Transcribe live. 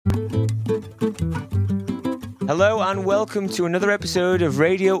Hello and welcome to another episode of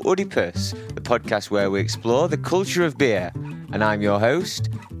Radio Oedipus, the podcast where we explore the culture of beer. And I'm your host,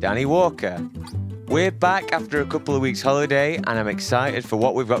 Danny Walker. We're back after a couple of weeks holiday and I'm excited for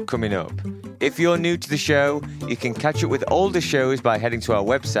what we've got coming up. If you're new to the show, you can catch up with older shows by heading to our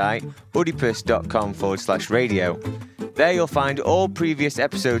website, oedipus.com/radio. There you'll find all previous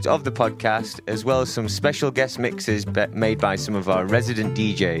episodes of the podcast, as well as some special guest mixes made by some of our resident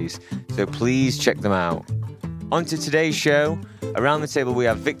DJs, so please check them out. On to today's show. Around the table we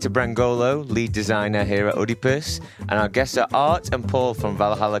have Victor Brangolo, lead designer here at Oedipus, and our guests are Art and Paul from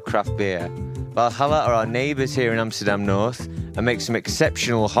Valhalla Craft Beer. Valhalla are our neighbours here in Amsterdam North and make some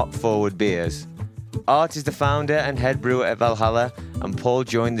exceptional hop-forward beers. Art is the founder and head brewer at Valhalla, and Paul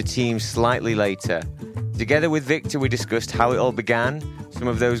joined the team slightly later. Together with Victor, we discussed how it all began, some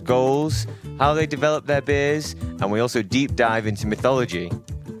of those goals, how they developed their beers, and we also deep dive into mythology.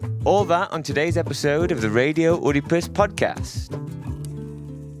 All that on today's episode of the Radio Oedipus podcast.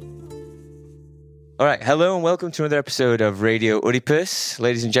 All right, hello and welcome to another episode of Radio Oedipus.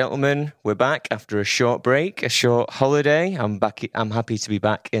 Ladies and gentlemen, we're back after a short break, a short holiday. I'm happy to be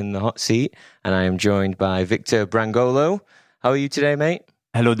back in the hot seat, and I am joined by Victor Brangolo. How are you today, mate?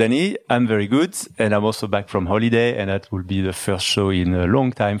 Hello, Danny. I'm very good, and I'm also back from holiday, and that will be the first show in a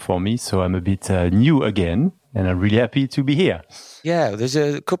long time for me, so I'm a bit new again, and I'm really happy to be here. Yeah, there's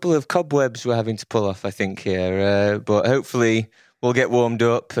a couple of cobwebs we're having to pull off, I think, here, but hopefully we'll get warmed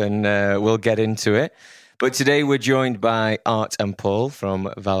up and we'll get into it. But today we're joined by Art and Paul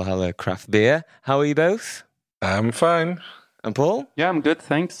from Valhalla Craft Beer. How are you both? I'm fine. And Paul? Yeah, I'm good,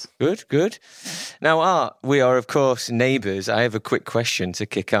 thanks. Good. Now, Art, we are, of course, neighbours. I have a quick question to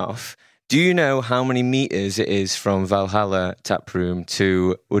kick off. Do you know how many metres it is from Valhalla Taproom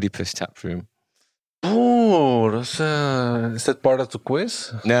to Oedipus Taproom? Oh, is that part of the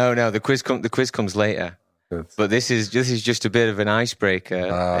quiz? No, the quiz comes later. Good. But this is just a bit of an icebreaker.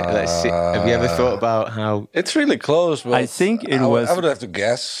 Let's see. Have you ever thought about how... It's really close, but I think I would have to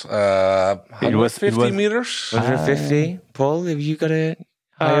guess. 150 meters? 150? Paul, have you got a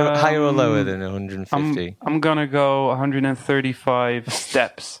higher or lower than 150? I'm gonna go 135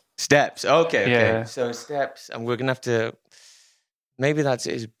 steps. Steps. Okay. Yeah. So steps, and we're gonna have to... Maybe that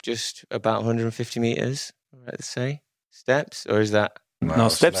is just about 150 meters, let's say. Steps, or is that... No,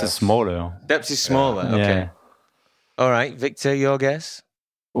 steps is smaller. Steps is smaller, okay. Yeah. All right, Victor, your guess?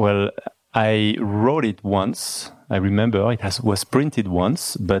 Well, I wrote it once. I remember it was printed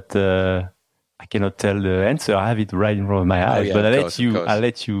once, but I cannot tell the answer. I have it right in front of my eyes, but I'll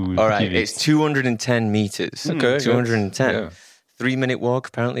let you. All right, it's 210 meters. Okay, 210. Yeah. 3-minute walk,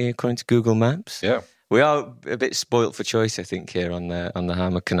 apparently, according to Google Maps. Yeah. We are a bit spoilt for choice, I think, here on the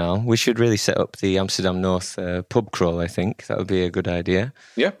Hammer Canal. We should really set up the Amsterdam North pub crawl, I think. That would be a good idea.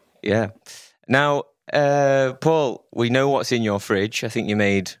 Yeah. Yeah. Now, Paul, we know what's in your fridge. I think you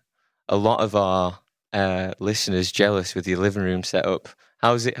made a lot of our listeners jealous with your living room setup.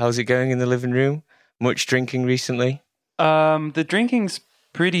 How's it going in the living room? Much drinking recently? The drinking's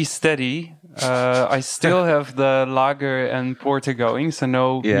pretty steady. I still have the lager and porter going, so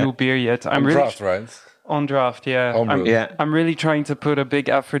no new beer yet. I'm really draft, right? On draft, yeah. I'm really trying to put a big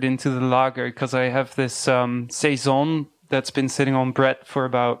effort into the lager because I have this saison that's been sitting on Brett for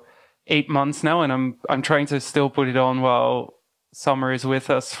about 8 months now, and I'm trying to still put it on while summer is with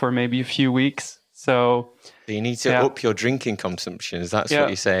us for maybe a few weeks. So you need to up your drinking consumption. That's what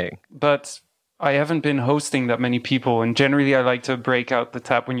you're saying. But I haven't been hosting that many people, and generally I like to break out the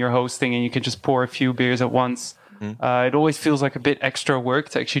tap when you're hosting and you can just pour a few beers at once. Mm-hmm. It always feels like a bit extra work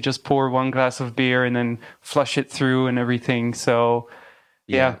to actually just pour one glass of beer and then flush it through and everything. So,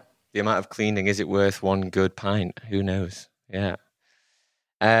 yeah. The amount of cleaning, is it worth one good pint? Who knows? Yeah.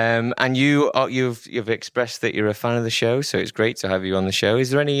 And you've expressed that you're a fan of the show, so it's great to have you on the show.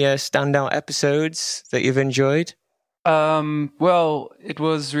 Is there any standout episodes that you've enjoyed? Well, it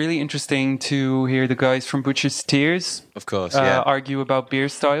was really interesting to hear the guys from Butcher's Tears, of course, argue about beer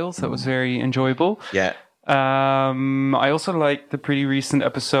styles. That was very enjoyable. Yeah. I also liked the pretty recent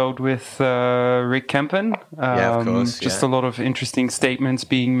episode with Rick Kempen. Of course. Just a lot of interesting statements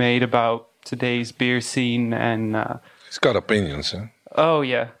being made about today's beer scene, and he's got opinions, huh? Oh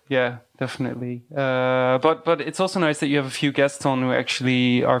yeah, definitely. But it's also nice that you have a few guests on who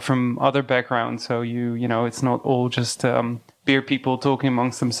actually are from other backgrounds. So you know, it's not all just beer people talking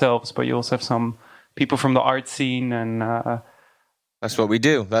amongst themselves, but you also have some people from the art scene, and that's what we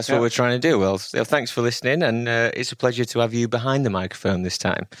do. That's what we're trying to do. Well, thanks for listening, and it's a pleasure to have you behind the microphone this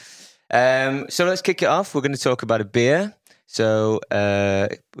time. So let's kick it off. We're going to talk about a beer. So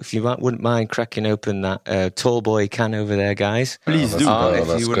if you wouldn't mind cracking open that tall boy can over there, guys. Please do.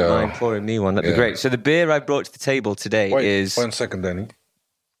 If you wouldn't mind pouring me one, that'd be great. So the beer I brought to the table today is... 1 second, Danny.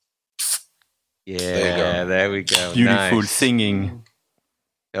 Yeah, there we go. Beautiful singing.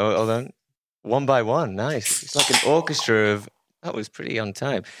 Oh, hold on. One by one, nice. It's like an orchestra of... That was pretty on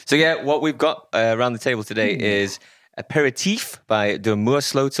time. So yeah, what we've got around the table today is Aperitif by De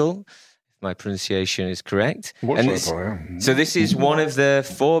Moorslotel. My pronunciation is correct. So this is one of the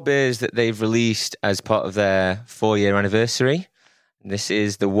 4 beers that they've released as part of their 4-year anniversary. And this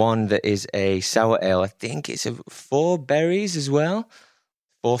is the one that is a sour ale. I think it's 4 berries as well.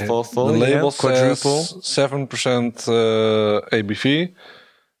 444. The label quadruple. Says 7% ABV.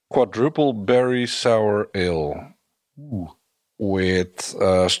 Quadruple berry sour ale. With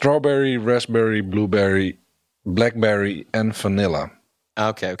strawberry, raspberry, blueberry, blackberry, and vanilla.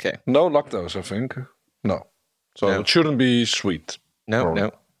 Okay. No lactose, I think. No. So it shouldn't be sweet.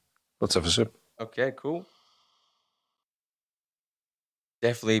 No. Let's have a sip. Okay, cool.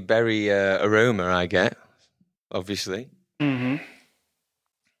 Definitely berry aroma, I get. Obviously. Mm-hmm.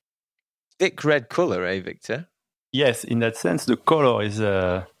 Thick red color, Victor? Yes, in that sense, the color is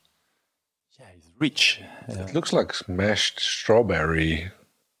it's rich. It looks like smashed strawberry.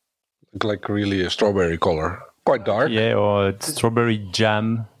 Like really a strawberry color. Quite dark. Yeah, or strawberry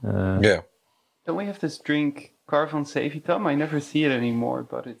jam. Yeah. Don't we have this drink, Carvan Sevitam? I never see it anymore,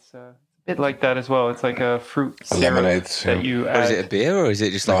 but it's a bit like that as well. It's like a fruit syrup lemonade that you add. Is it a beer or is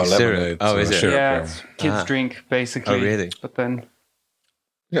it just like a syrup? Oh, is it? Syrup, yeah, it's kids' drink, basically. Oh, really? But then...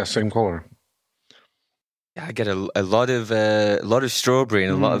 Yeah, same color. Yeah, I get a lot of strawberry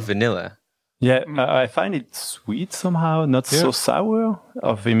and a lot of vanilla. Yeah, I find it sweet somehow, not so sour.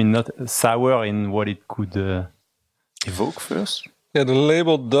 Not sour in what it could evoke first. Yeah, the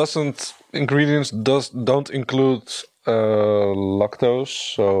label ingredients don't include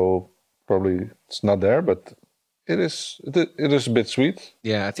lactose, so probably it's not there, but it is a bit sweet.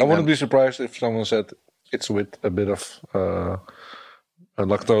 Yeah, I wouldn't be surprised if someone said it's with a bit of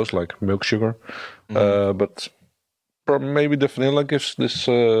lactose, like milk sugar, but maybe the vanilla gives this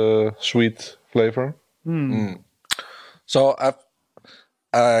sweet flavor. So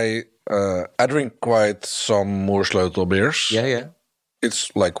I drink quite some Moorslotel beers. Yeah.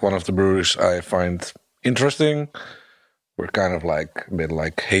 It's like one of the breweries I find interesting. We're kind of like a bit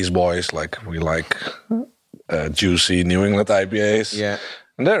like Haze Boys, like we like juicy New England IPAs. Yeah.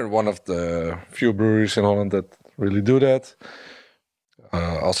 And they're one of the few breweries in Holland that really do that.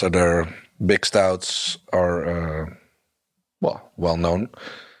 Also, their big stouts are well known.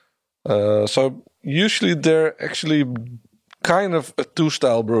 So usually they're actually kind of a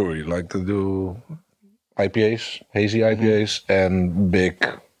 2-style brewery. Like they do IPAs, hazy IPAs, and big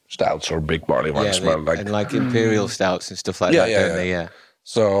stouts or big barley ones. And like imperial stouts and stuff like that, don't they? Yeah.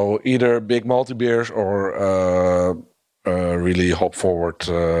 So either big malty beers or really hop-forward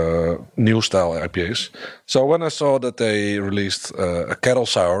new style IPAs. So when I saw that they released a kettle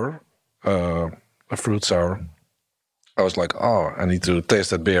sour, a fruit sour, I was like, oh, I need to taste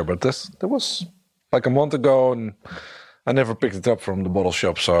that beer. But that was like a month ago, and I never picked it up from the bottle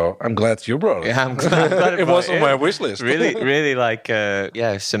shop. So I'm glad you brought it. Yeah, I'm glad it was on my wish list. really like,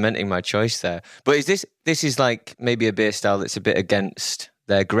 cementing my choice there. But this is like maybe a beer style that's a bit against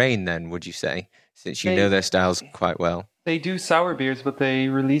their grain then, would you say? Since you know their styles quite well. They do sour beers, but they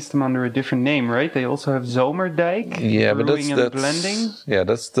release them under a different name, right? They also have Zomerdijk. Yeah, but that's blending. Yeah,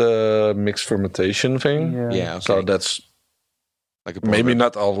 that's the mixed fermentation thing. Yeah, okay. So that's like maybe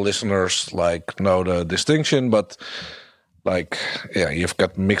not all listeners like know the distinction, but like you've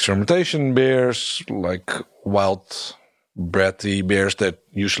got mixed fermentation beers, like wild bready beers that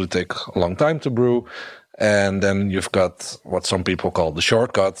usually take a long time to brew. And then you've got what some people call the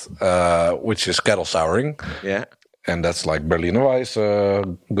shortcut, which is kettle souring. Yeah. And that's like Berliner Weiss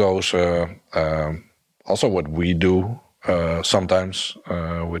goes. Also what we do sometimes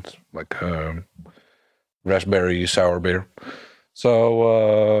with like raspberry sour beer.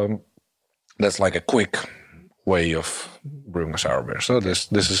 So that's like a quick way of brewing a sour beer. So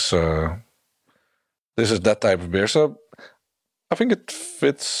this is that type of beer. So I think it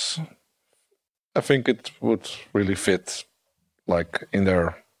fits. I think it would really fit like in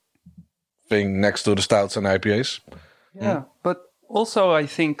their thing next to the stouts and IPAs. Yeah, but also I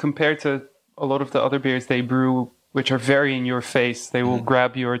think compared to a lot of the other beers they brew, which are very in your face, they will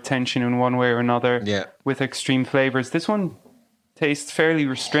grab your attention in one way or another with extreme flavors. This one tastes fairly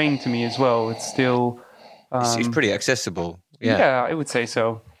restrained to me as well. It's still... it's pretty accessible. Yeah, I would say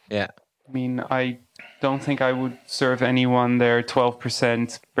so. Yeah. I mean, I don't think I would serve anyone their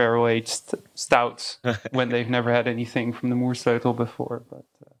 12% barrel-aged stouts when they've never had anything from the Moersleutel before. But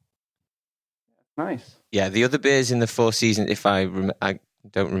nice. Yeah, the other beers in the Four Seasons, if I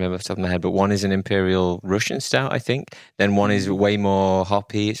don't remember off the top of my head, but one is an Imperial Russian Stout, I think. Then one is way more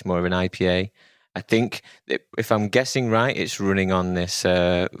hoppy. It's more of an IPA. I think, if I'm guessing right, it's running on this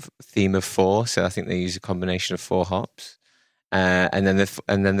theme of 4. So I think they use a combination of 4 hops. And then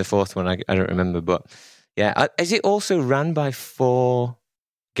the fourth one, I don't remember. But yeah, is it also ran by 4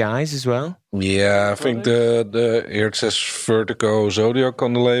 guys as well? Yeah, I think the here it says Vertigo Zodiac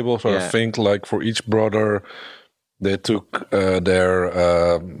on the label. So I think like for each brother, they took their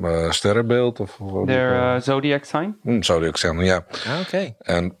sterrenbeeld of their zodiac sign. Zodiac sign, yeah. Okay.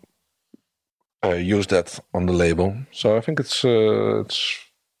 And use that on the label. So I think it's 4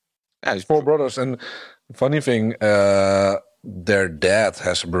 brothers. And funny thing, their dad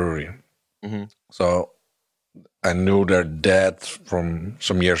has a brewery. Mm-hmm. So I knew their dad from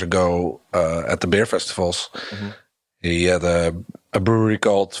some years ago at the beer festivals. Mm-hmm. He had a brewery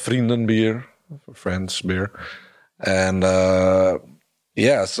called Vriendenbier, Friends Beer. And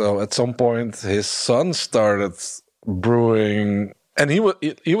so at some point his son started brewing, and he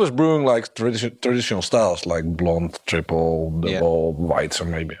was brewing like traditional styles like blonde, triple, double, whites, or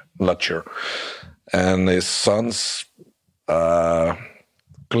maybe not sure. And his son's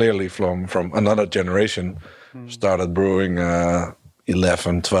clearly from another generation started brewing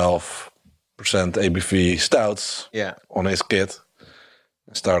 11, 12% ABV stouts on his kit.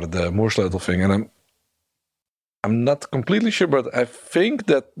 Started the Moersleutel thing, and I'm not completely sure, but I think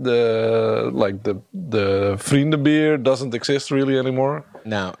that the Vriendenbier doesn't exist really anymore.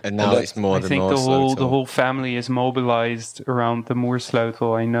 No, and now it's more the Moersleutel. I think the whole family is mobilized around the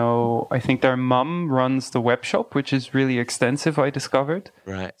Moersleutel. I think their mum runs the web shop, which is really extensive, I discovered.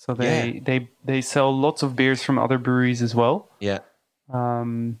 Right. So they sell lots of beers from other breweries as well. Yeah.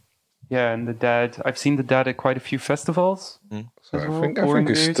 And the dad, I've seen the dad at quite a few festivals. Mm. So I think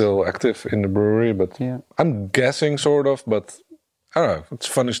he's still active in the brewery, but I'm guessing sort of, but I don't know. It's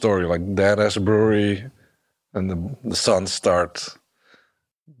a funny story. Like dad has a brewery and the sons start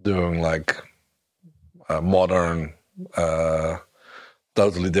doing like modern,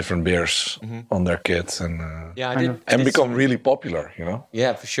 totally different beers on their kits and become really popular, you know?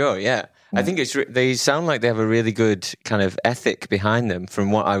 Yeah, for sure. Yeah. I think they sound like they have a really good kind of ethic behind them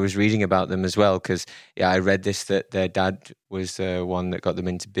from what I was reading about them as well. Because, I read this, that their dad was one that got them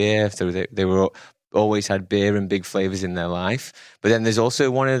into beer. So they were always had beer and big flavors in their life. But then there's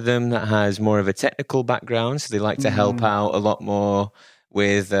also one of them that has more of a technical background. So they like to help out a lot more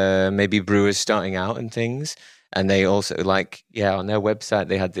with maybe brewers starting out and things. And they also on their website,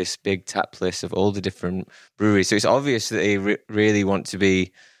 they had this big tap list of all the different breweries. So it's obvious that they really want to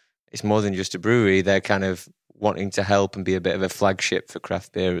be, it's more than just a brewery. They're kind of wanting to help and be a bit of a flagship for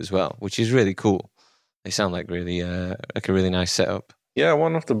craft beer as well, which is really cool. They sound like really like a really nice setup. Yeah,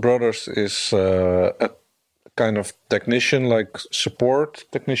 one of the brothers is a kind of technician, like support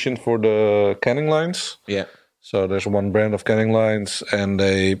technician for the canning lines. Yeah. So there's one brand of canning lines, and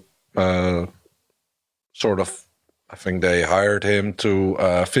they I think they hired him to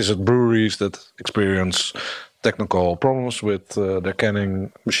visit breweries that experience technical problems with their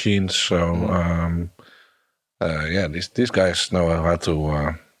canning machines. So, these guys know how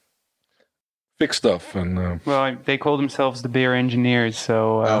to fix stuff. And they call themselves the beer engineers.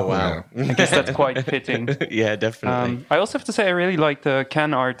 So, oh wow, I guess that's quite fitting. Yeah, definitely. I also have to say, I really like the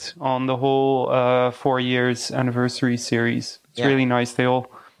can art on the whole 4 years anniversary series. It's really nice. They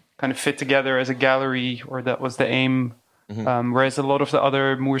all kind of fit together as a gallery, or that was the aim. Mm-hmm. Whereas a lot of the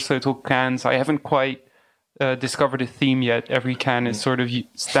other Moersleutel cans, I haven't quite discovered a theme yet. Every can is sort of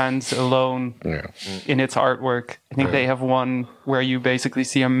stands alone in its artwork. I think they have one where you basically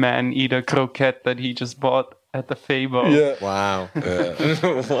see a man eat a croquette that he just bought at the Febo. Yeah. Wow.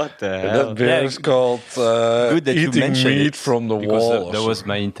 What the hell? That beer is called good that Eating you mentioned Meat from the Wall. That was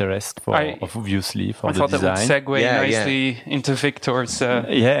my interest for the design. I thought that would segue nicely into Victor's.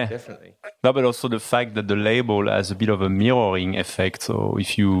 Definitely. No, but also the fact that the label has a bit of a mirroring effect. So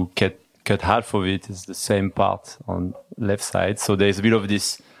if you cut half of it, it's the same part on left side. So there's a bit of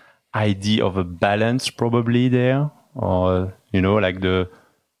this idea of a balance probably there, or like the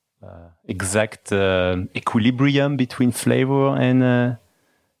exact equilibrium between flavor and a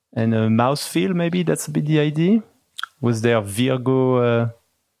mouthfeel. Maybe that's a bit the idea. Was there Virgo?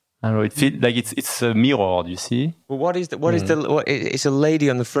 I don't know. It feels like it's mirrored. You see. Well, what is it's a lady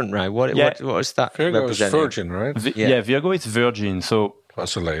on the front, right? What is that? Virgo is virgin, right? Virgo is virgin. So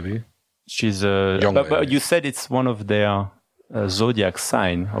that's a lady. She's a young lady. But you said it's one of their zodiac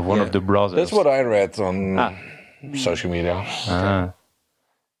sign of one of the brothers. That's what I read on social media.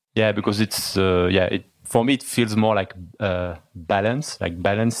 Yeah, because it's for me it feels more like balance, like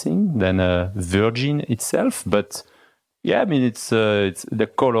balancing, than Virgin itself. But yeah, I mean it's the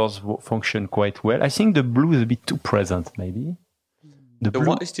colors function quite well. I think the blue is a bit too present, maybe. The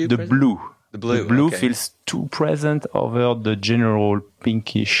what is too present? Blue. The blue. The blue feels too present over the general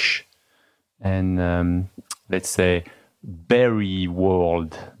pinkish and let's say berry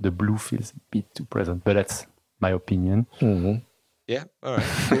world. The blue feels a bit too present, but that's my opinion. Mm-hmm. Yeah, all right,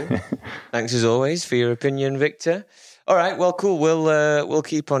 cool. Thanks as always for your opinion, Victor. All right, well, cool. We'll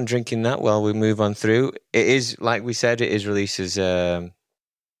keep on drinking that while we move on through. It is, like we said, it is released as as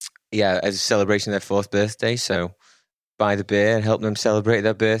a celebration of their 4th birthday. So buy the beer and help them celebrate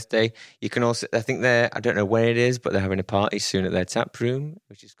their birthday. You can also, I think I don't know when it is, but they're having a party soon at their tap room,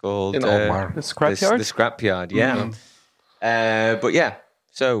 which is called in Alkmaar. The Scrapyard. The Scrapyard, yeah. But yeah,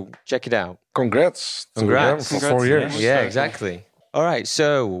 so check it out. Congrats to them for 4 years. Yeah, exactly. All right,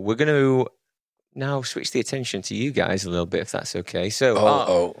 so we're going to now switch the attention to you guys a little bit, if that's okay. So,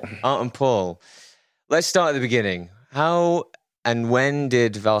 Art and Paul, let's start at the beginning. How and when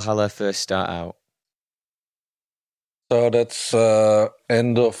did Valhalla first start out? So that's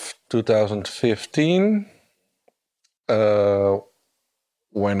end of 2015,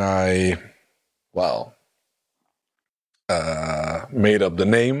 when I, made up the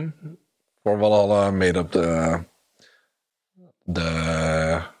name for Valhalla, made up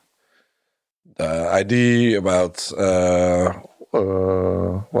the idea about.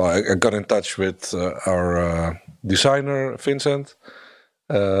 I got in touch with our designer Vincent,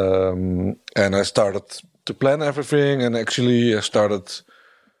 and I started to plan everything, and actually I started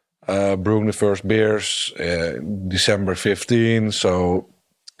brewing the first beers December 15. So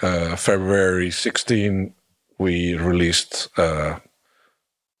February 16 we released.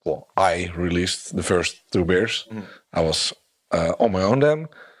 I released the first 2 beers. Mm-hmm. I was on my own then.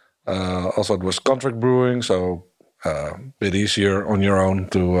 Also, it was contract brewing, so a bit easier on your own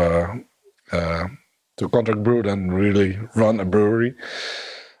to contract brew than really run a brewery.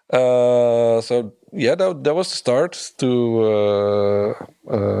 So yeah, that was the start to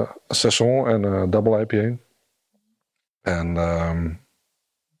a Saison and a double IPA. And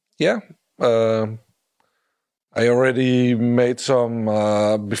I already made some,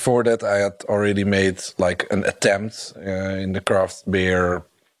 before that I had already made like an attempt in the craft beer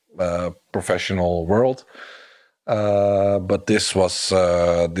professional world. But this was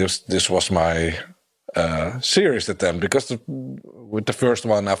my serious attempt, because with the first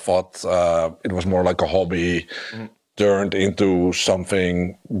one I thought it was more like a hobby, turned into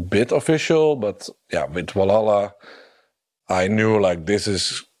something bit official. But yeah, with Valhalla I knew like this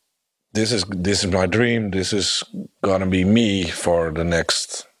is my dream. This is gonna be me for the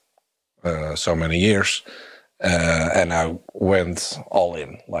next so many years, and I went all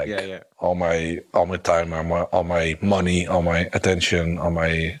in. Like all my time, all my money, all my attention, all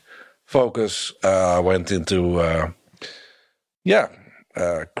my focus went into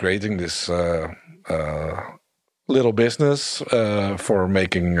creating this little business for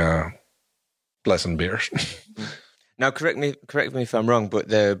making pleasant beers. Now, correct me if I'm wrong, but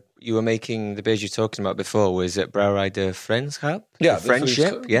you were making the beers you're talking about before was at Brouwerij de Vriendschap? Yeah,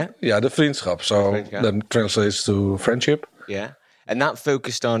 friendship. Yeah, the Vriendschap. So that translates to friendship. Yeah, and that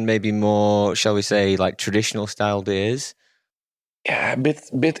focused on maybe more, shall we say, like traditional style beers. Yeah, a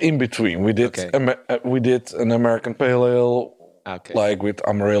bit in between. We did we did an American Pale Ale, like with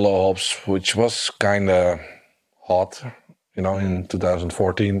Amarillo hops, which was kind of hot, in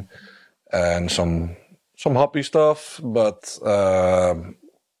 2014, and some hoppy stuff, but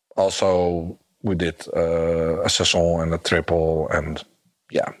also we did a Saison and a triple, and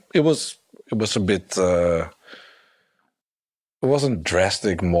it was a bit. It wasn't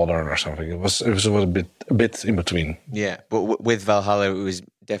drastic modern or something. It was a bit in between. Yeah, but with Valhalla, it was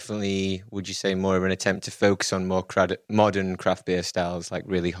definitely, would you say, more of an attempt to focus on more modern craft beer styles, like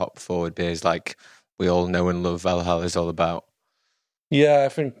really hop forward beers, like we all know and love Valhalla is all about. Yeah, I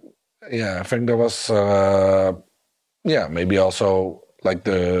think there was maybe also like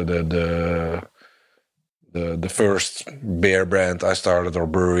the first beer brand I started, or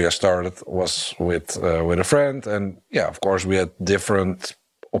brewery I started, was with a friend, and of course we had different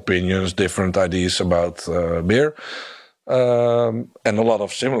opinions, different ideas about beer, and a lot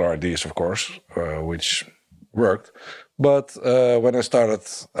of similar ideas, of course, which worked. But when I started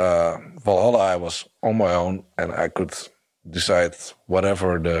Valhalla, I was on my own, and I could decide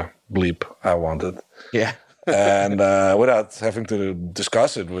whatever the bleep I wanted. Yeah. And without having to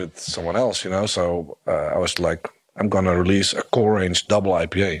discuss it with someone else, So I was like, I'm going to release a core range double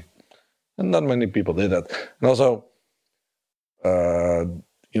IPA. And not many people did that. And also,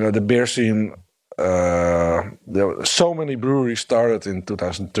 the beer scene, there were so many breweries started in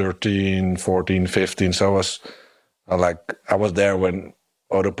 2013, 14, 15. So I was there when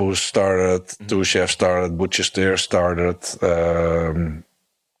Oedipus started, Two Chefs started, Butcher Steer started,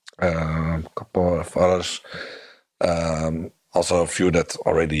 a couple of others. Also a few that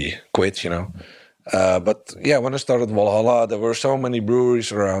already quit, But yeah, when I started Valhalla, there were so many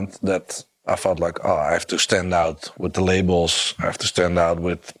breweries around that I felt like, I have to stand out with the labels. I have to stand out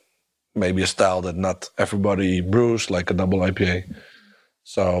with maybe a style that not everybody brews, like a double IPA.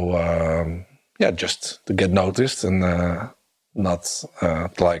 So, just to get noticed and not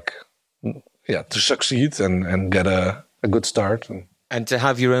to succeed and get a good start. And to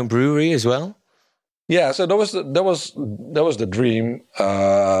have your own brewery as well? Yeah, so that was the dream,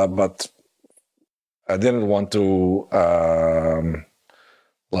 but I didn't want to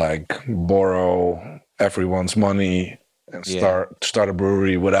borrow everyone's money and start a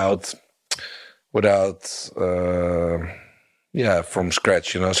brewery without from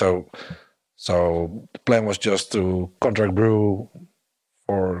scratch, So the plan was just to contract brew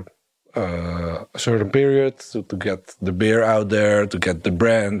for a certain period to get the beer out there, to get the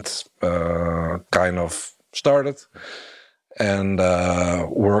brand kind of started, and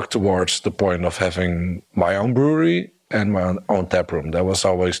work towards the point of having my own brewery and my own tap room. That was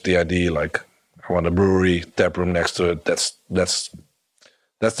always the idea. Like, I want a brewery, tap room next to it. That's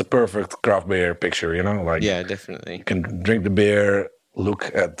the perfect craft beer picture, Yeah, definitely. You can drink the beer,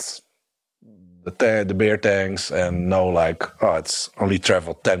 look at the beer tanks, and know it's only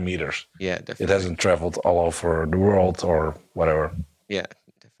traveled 10 meters. Yeah, definitely. It hasn't traveled all over the world or whatever. Yeah,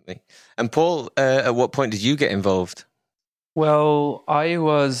 definitely. And Paul, at what point did you get involved? Well, I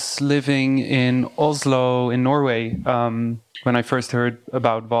was living in Oslo in Norway when I first heard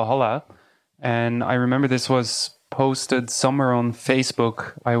about Valhalla. And I remember this was posted somewhere on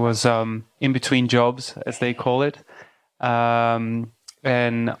Facebook. I was in between jobs, as they call it.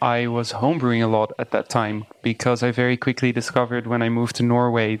 And I was homebrewing a lot at that time because I very quickly discovered when I moved to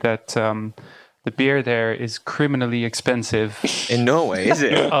Norway that the beer there is criminally expensive. In Norway, is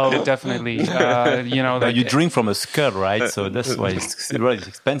it? Oh, definitely. You drink from a skull, right? So that's why it's really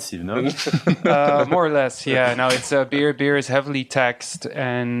expensive, no? More or less, yeah. No, it's beer. Beer is heavily taxed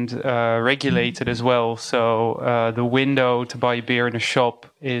and regulated as well. So the window to buy beer in a shop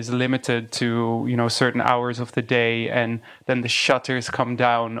is limited to certain hours of the day, and then the shutters come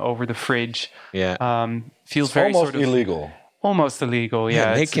down over the fridge. Yeah, feels it's very almost sort of illegal. Almost illegal,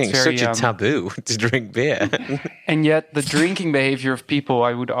 yeah. Making it's very, such a taboo to drink beer. And yet the drinking behavior of people,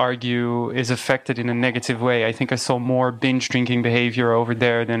 I would argue, is affected in a negative way. I think I saw more binge drinking behavior over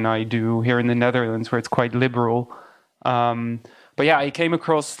there than I do here in the Netherlands, where it's quite liberal. But yeah, I came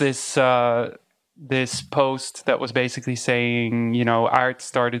across this post that was basically saying, Art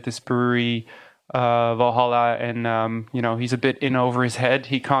started this brewery, Valhalla, and, he's a bit in over his head.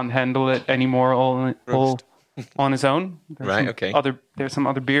 He can't handle it anymore all on his own. There's some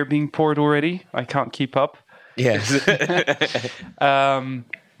other beer being poured already. I can't keep up. Yes.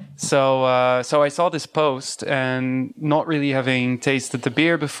 So I saw this post, and not really having tasted the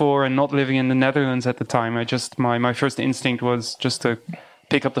beer before and not living in the Netherlands at the time, my first instinct was just to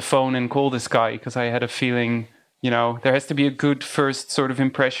pick up the phone and call this guy, because I had a feeling, there has to be a good first sort of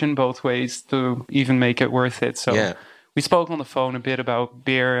impression both ways to even make it worth it. So we spoke on the phone a bit about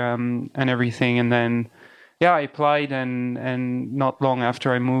beer and everything, and then I applied, and not long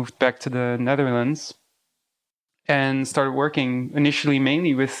after I moved back to the Netherlands and started working initially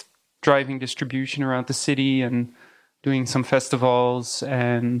mainly with driving distribution around the city and doing some festivals.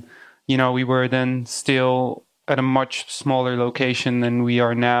 And, we were then still at a much smaller location than we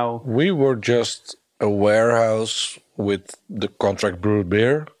are now. We were just a warehouse with the contract brewed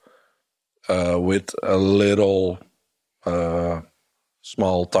beer, with a little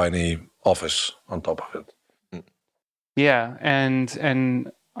small, tiny office on top of it. Yeah,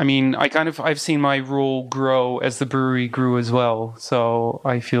 and I mean, I've seen my role grow as the brewery grew as well. So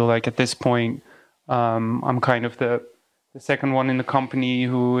I feel like at this point, I'm kind of the second one in the company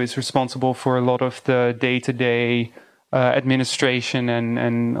who is responsible for a lot of the day-to-day administration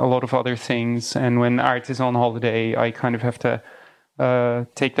and a lot of other things. And when Art is on holiday, I kind of have to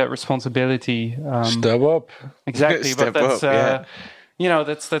take that responsibility. Step up. Exactly, Step but that's... Up, yeah.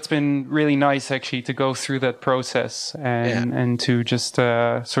 That's been really nice, actually, to go through that process and to just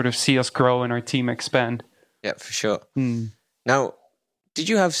sort of see us grow and our team expand. Yeah, for sure. Now, did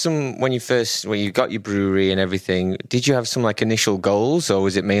you have when you got your brewery and everything, did you have some initial goals, or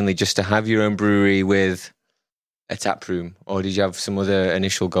was it mainly just to have your own brewery with a tap room, or did you have some other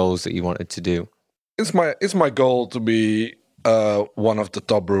initial goals that you wanted to do? It's my goal to be one of the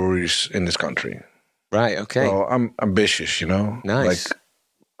top breweries in this country. Right. Okay. So I'm ambitious, you know. Nice. Like,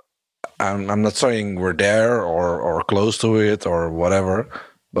 I'm not saying we're there or close to it or whatever,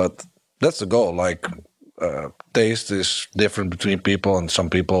 but that's the goal. Like, taste is different between people, and some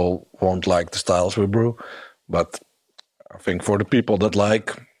people won't like the styles we brew. But I think for the people that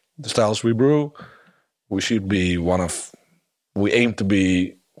like the styles we brew, we aim to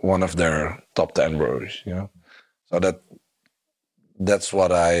be one of their top 10 breweries, you know. So that's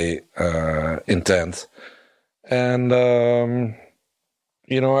what I intend. And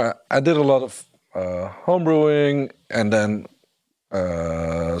you know, I did a lot of home brewing, and then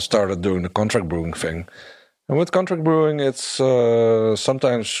started doing the contract brewing thing. And with contract brewing, it's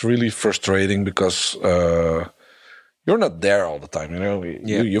sometimes really frustrating because you're not there all the time. You know,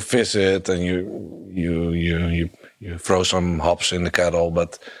 you visit and you throw some hops in the kettle,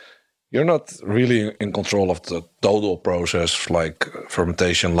 but you're not really in control of the total process, like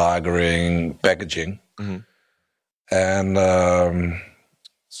fermentation, lagering, packaging. Mm-hmm. And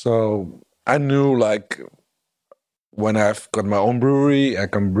so I knew, like, when I've got my own brewery, I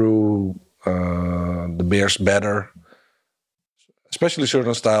can brew the beers better, especially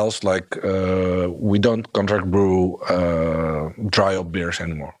certain styles. Like, we don't contract brew dry hop beers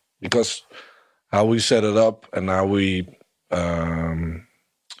anymore, because how we set it up and how we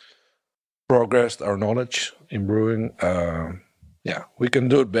progressed our knowledge in brewing, we can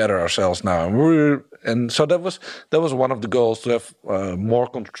do it better ourselves now. And so that was one of the goals, to have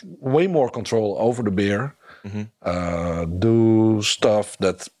way more control over the beer. Mm-hmm. Do stuff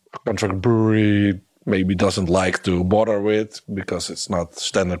that a contract brewery maybe doesn't like to bother with because it's not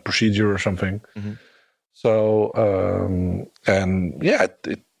standard procedure or something. Mm-hmm. So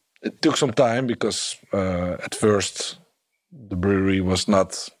it took some time, because at first the brewery was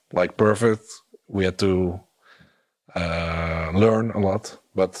not like perfect. We had to learn a lot,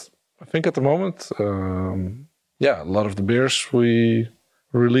 but I think at the moment, a lot of the beers we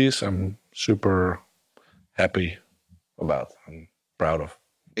release, I'm super happy about and proud of.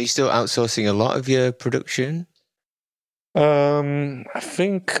 Are you still outsourcing a lot of your production? I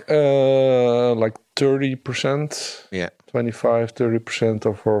think like 30%, 25-30%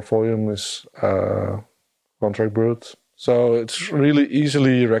 of our volume is contract brewed. So it's really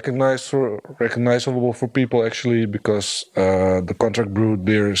easily recognizable for people, actually, because the contract brewed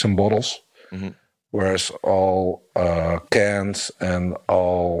beer is in bottles, mm-hmm. whereas all cans and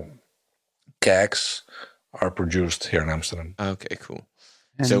all kegs are produced here in Amsterdam. Okay, cool.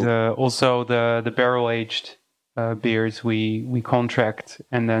 And also the barrel aged beers we contract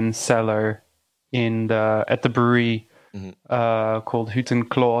and then cellar at the brewery, mm-hmm. Called Hütten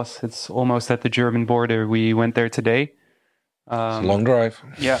Kloos. It's almost at the German border. We went there today. It's a long drive.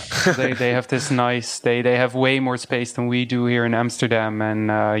 Yeah, they have this nice. They have way more space than we do here in Amsterdam, and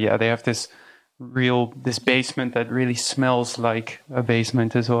they have this basement that really smells like a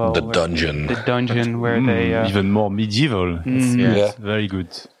basement as well. The dungeon where they even more medieval. It's very good.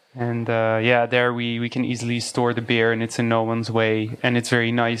 And there we can easily store the beer, and it's in no one's way, and it's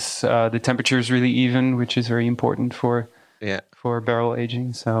very nice. The temperature is really even, which is very important for barrel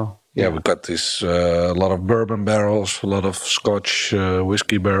aging. So. Yeah, we got this a lot of bourbon barrels, a lot of Scotch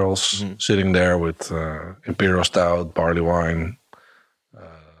whiskey barrels, mm-hmm. sitting there with Imperial Stout, barley wine,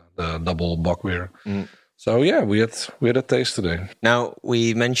 the double bock beer. Mm. So we had a taste today. Now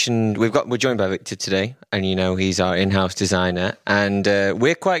we mentioned we're joined by Victor today, and he's our in-house designer, and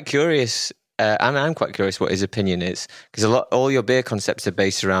we're quite curious. And I'm quite curious what his opinion is, because all your beer concepts are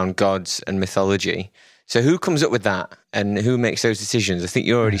based around gods and mythology. So who comes up with that, and who makes those decisions? I think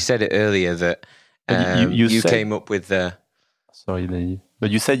you already said it earlier that you came up with the... Sorry,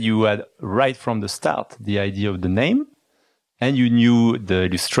 but you said you had right from the start the idea of the name, and you knew the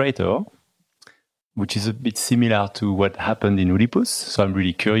illustrator, which is a bit similar to what happened in Oedipus. So I'm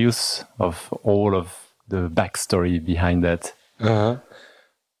really curious of all of the backstory behind that.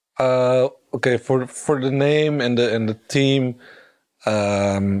 Okay, for the name and the theme,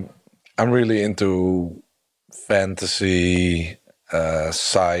 I'm really into fantasy,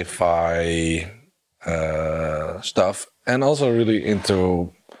 sci-fi stuff, and also really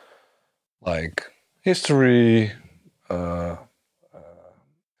into like history. As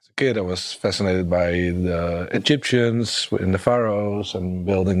a kid, I was fascinated by the Egyptians and the pharaohs and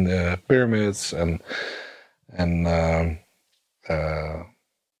building the pyramids and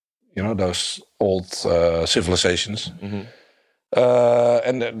those old civilizations. Mm-hmm.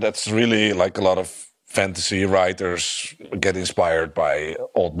 And that's really like a lot of fantasy writers get inspired by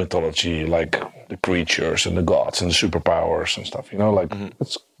old mythology, like the creatures and the gods and the superpowers and stuff.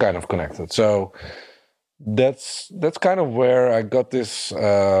 It's kind of connected. So that's kind of where I got this.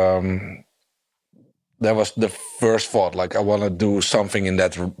 That was the first thought. Like, I want to do something in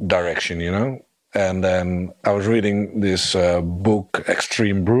that direction, And then I was reading this book,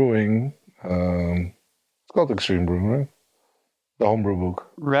 Extreme Brewing. It's called Extreme Brewing, right? The homebrew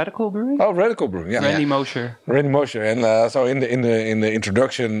book. Radical Brewing? Oh, Radical Brewing, yeah. Randy Mosher. Randy Mosher. And so in the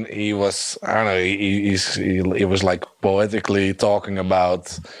introduction, he was, I don't know, he was like poetically talking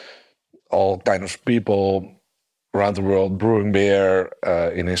about all kinds of people around the world brewing beer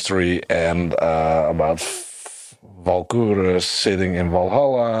in history, and about Valkyries sitting in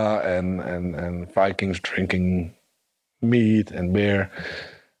Valhalla, and Vikings drinking meat and beer.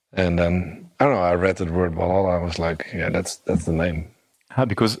 And then, I don't know, I read the word Valhalla, I was like, yeah, that's the name.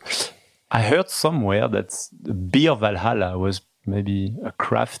 Because I heard somewhere that beer Valhalla was maybe a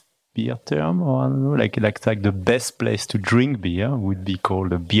craft beer term, or I don't know, like the best place to drink beer would be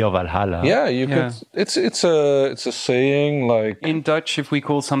called a beer Valhalla. Yeah, could. It's a saying, like in Dutch, if we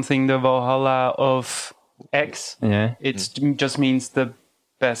call something the Valhalla of X, it just means the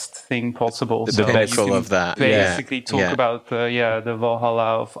best thing possible. The pinnacle of that. Basically, talk about the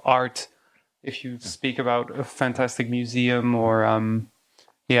Valhalla of art. If you speak about a fantastic museum or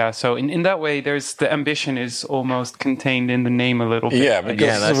so in that way, there's the ambition is almost contained in the name a little bit. Yeah,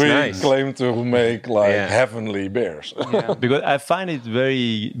 because we claim to make heavenly beers. Because I find it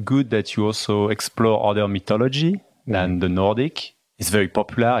very good that you also explore other mythology than the Nordic. It's very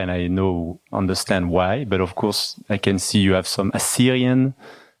popular, and I understand why. But of course, I can see you have some Assyrian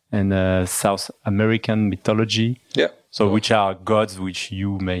and South American mythology. Yeah. So which are gods which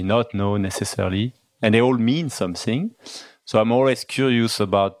you may not know necessarily, and they all mean something. So I'm always curious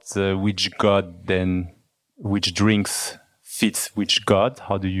about which god then, which drinks fits which god.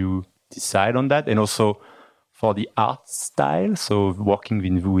 How do you decide on that? And also for the art style, so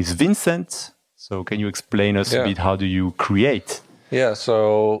working with Vincent. So can you explain us a bit, how do you create? Yeah,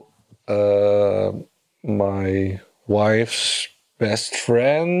 so my wife's best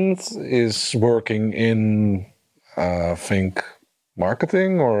friend is working in, I think,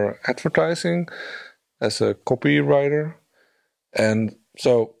 marketing or advertising as a copywriter. And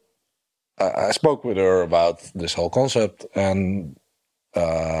so I spoke with her about this whole concept, and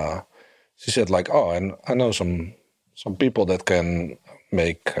she said, like, oh, and I know some people that can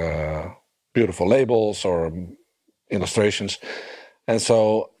make beautiful labels or illustrations. And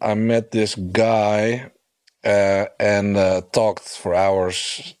so I met this guy and talked for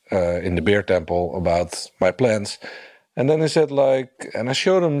hours in the beer temple about my plans. And then he said, like, and I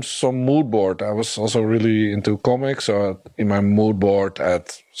showed him some mood board. I was also really into comics, so in my mood board I had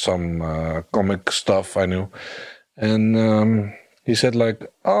some comic stuff I knew. And he said,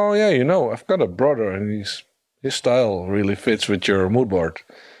 like, oh yeah, I've got a brother, and his style really fits with your mood board.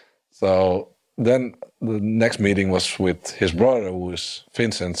 So then the next meeting was with his brother, who is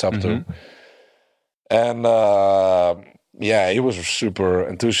Vincent Sapto. And he was super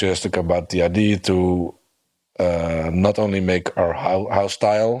enthusiastic about the idea to not only make our house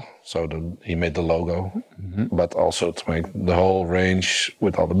style, so he made the logo, but also to make the whole range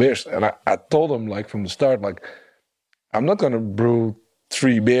with all the beers. And I told him, like, from the start, like, I'm not going to brew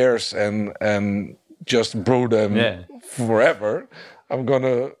 3 beers and just brew them forever. I'm going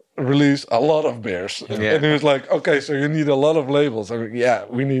to release a lot of beers. And he was like, okay, so you need a lot of labels. I mean,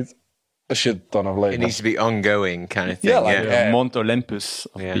 we need a shit ton of labels. It needs to be ongoing kind of thing. Mount Olympus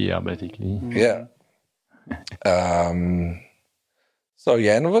of beer, basically. Yeah. And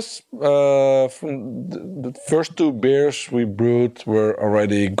it was from the first 2 beers we brewed were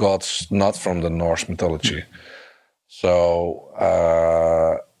already gods not from the Norse mythology. So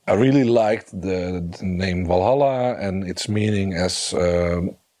I really liked the name Valhalla and its meaning as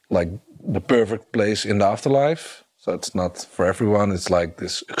like the perfect place in the afterlife. So it's not for everyone. It's like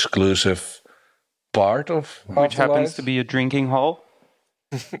this exclusive part of which afterlife. Happens to be a drinking hall.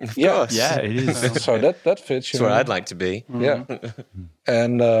 Yeah, it is. So that fits. That's where I'd like to be. Yeah,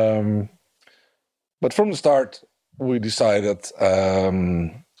 and but from the start we decided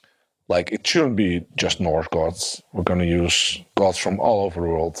like it shouldn't be just Norse gods. We're going to use gods from all over the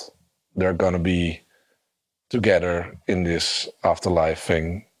world. They're going to be together in this afterlife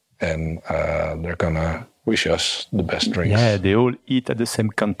thing, and they're going to wish us the best drinks. Yeah, they all eat at the same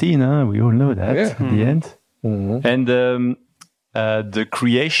canteen. We all know that at the end. And the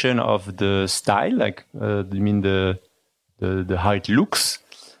creation of the style, like you mean the how it looks.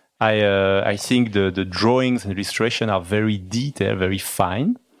 I think the drawings and illustration are very detailed, very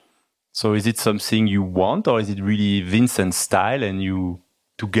fine. So is it something you want, or is it really Vincent's style and you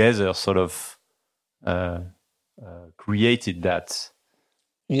together sort of created that?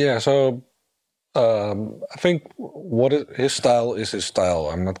 Yeah, so I think his style is his style.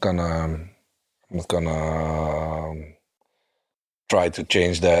 I'm not gonna try to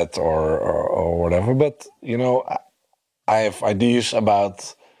change that or whatever. But you know, I have ideas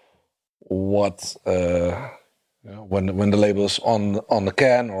about what when the label is on the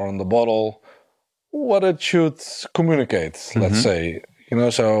can or on the bottle, what it should communicate. Let's say, you know,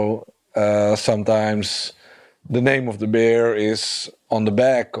 so sometimes the name of the beer is on the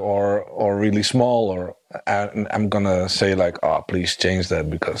back or really small, or I'm gonna say like, oh, please change that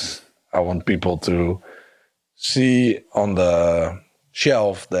because I want people to see on the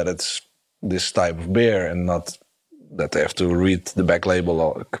shelf that it's this type of beer and not that they have to read the back label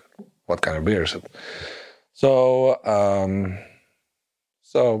or what kind of beer is it. So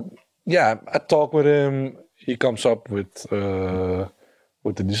yeah, I talk with him. He comes up with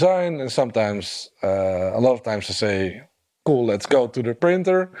the design, and sometimes a lot of times I say, cool, let's go to the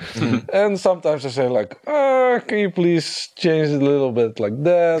printer. And sometimes I say like, can you please change it a little bit like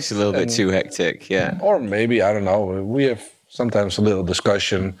that? It's a little bit too hectic, yeah. Or maybe, I don't know, we have sometimes a little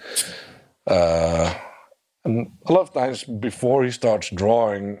discussion. And a lot of times before he starts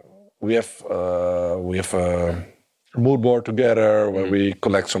drawing, we have a mood board together where we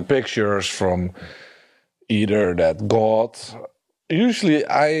collect some pictures from either that god. Usually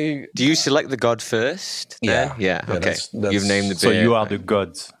Do you select the god first? Yeah. Yeah, okay. That's, you've named the beer. So you are the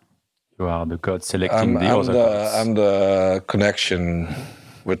god. You are the god selecting the other gods. I'm the connection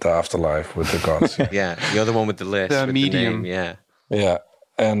with the afterlife, with the gods. Yeah, you're the one with the list. The with medium. The name, yeah. Yeah.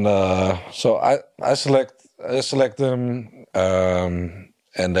 And so I select them,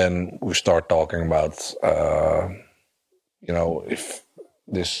 and then we start talking about, you know, if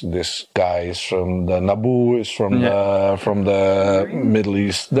this guy is from the Naboo, is from the Middle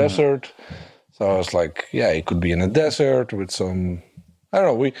East desert. So I was like, yeah, he could be in a desert with some, I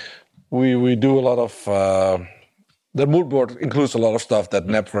don't know. We do a lot of. The mood board includes a lot of stuff that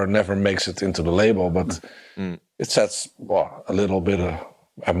never makes it into the label, but it sets a little bit of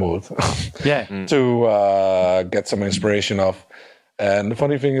a mood. To get some inspiration of. And the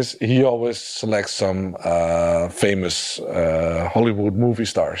funny thing is, he always selects some famous Hollywood movie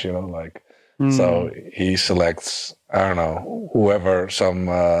stars, you know, like. So he selects, I don't know, whoever, some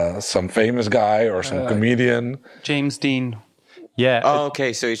famous guy or some comedian. James Dean. Yeah. Oh,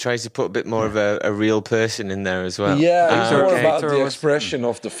 okay. So he tries to put a bit more of a real person in there as well. Yeah, it's more about the expression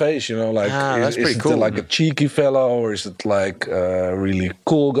of the face, you know, like that's pretty is cool. it like a cheeky fellow or is it like a really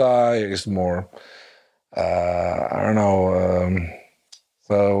cool guy? Is it more, I don't know.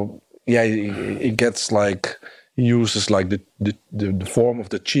 So yeah, it gets like, he uses like the form of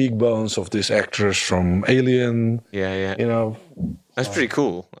the cheekbones of this actress from Alien. Yeah. You know, that's pretty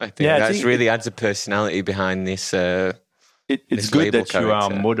cool. I think that really adds a personality behind this. It's good that you are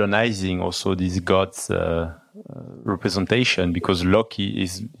modernizing also this god's representation, because Loki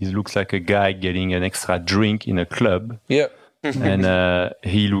he looks like a guy getting an extra drink in a club. Yeah. And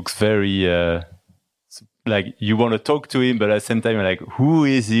he looks very like you want to talk to him, but at the same time you're like, who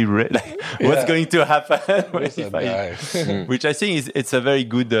is he? What's going to happen? Which I think it's a very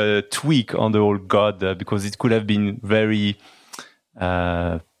good tweak on the whole god, because it could have been very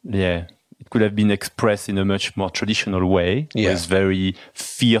it could have been expressed in a much more traditional way, with very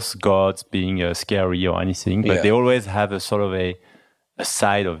fierce gods being scary or anything, but they always have a sort of a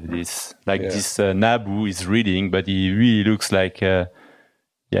side of this, like this Naboo is reading, but he really looks like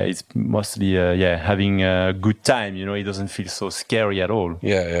it's mostly having a good time, you know. He doesn't feel so scary at all.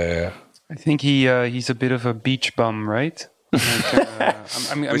 I think he's a bit of a beach bum, right? Like,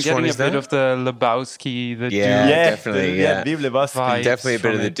 I'm getting a bit of the Lebowski, the dude. Definitely. Vive Lebowski. Definitely a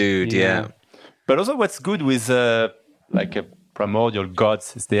bit of the dude, But also what's good with like a primordial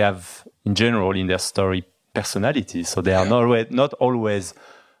gods is they have, in general, in their story, personalities. So they are not always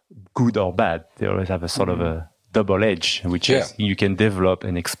good or bad. They always have a sort of a double edge, which is, you can develop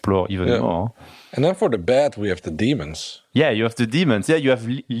and explore even more. And then for the bad, we have the demons. Yeah, you have the demons. Yeah, you have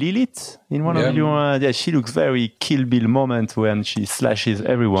Lilith in one of you. She looks very Kill Bill moment when she slashes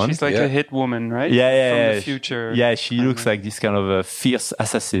everyone. She's like a hit woman, right? Yeah. From the future. Yeah, she looks like this kind of a fierce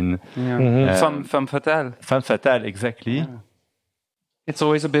assassin. Yeah. Femme fatale. Femme fatale, exactly. Yeah. It's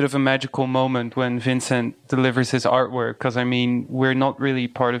always a bit of a magical moment when Vincent delivers his artwork, because, I mean, we're not really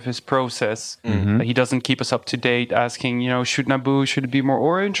part of his process. He doesn't keep us up to date asking, you know, should it be more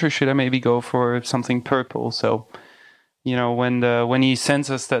orange, or should I maybe go for something purple? So, you know, when he sends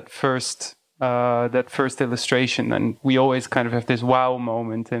us that first illustration, then we always kind of have this wow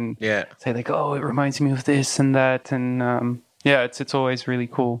moment and say like, oh, it reminds me of this and that. And it's always really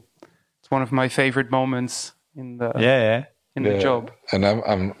cool. one of my favorite moments in the the job. And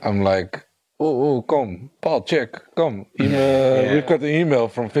I'm like, oh, come, Paul, check, come. We've got the email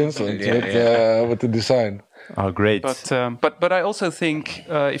from Vincent with the design. Oh, great! But I also think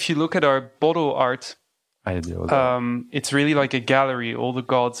if you look at our bottle art, it's really like a gallery. All the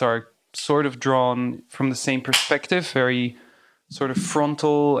gods are sort of drawn from the same perspective, very sort of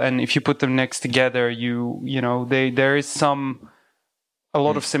frontal. And if you put them next together, there is a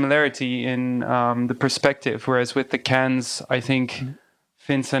lot of similarity in the perspective. Whereas with the cans, I think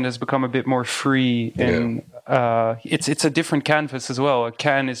Vincent has become a bit more free. And it's a different canvas as well. A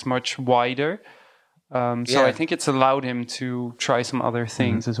can is much wider. So I think it's allowed him to try some other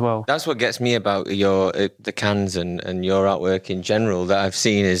things as well. That's what gets me about the cans and your artwork in general that I've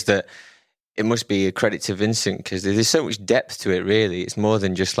seen is that it must be a credit to Vincent because there's so much depth to it, really. It's more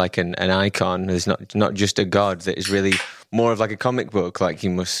than just like an icon. There's not just a god that is really more of like a comic book. Like you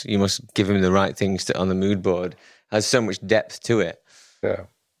must give him the right things on the mood board. It has so much depth to it. Yeah.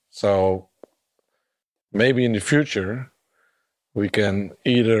 So maybe in the future we can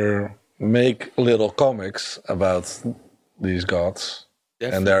either make little comics about these gods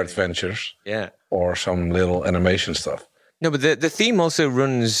and their adventures. Yeah. Or some little animation stuff. No, but the theme also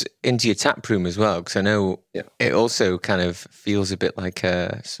runs into your tap room as well, because I know it also kind of feels a bit like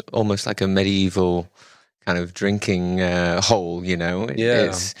almost like a medieval kind of drinking hole,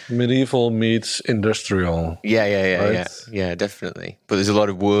 It's medieval meets industrial. Yeah, definitely. But there's a lot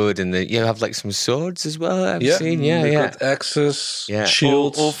of wood, and you have like some swords as well. I've seen, got axes,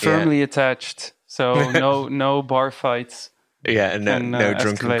 shields, all firmly attached. So no bar fights. Yeah, and no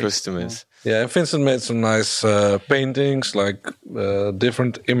drunken customers. Yeah, and Vincent made some nice paintings, like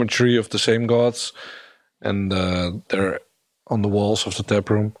different imagery of the same gods, and they're on the walls of the tap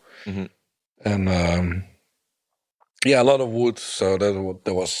room. Mm-hmm. And a lot of wood. So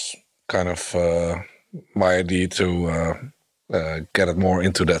that was kind of my idea to get it more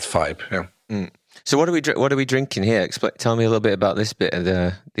into that vibe. Yeah. Mm. So what are we drinking here? Tell me a little bit about this bit of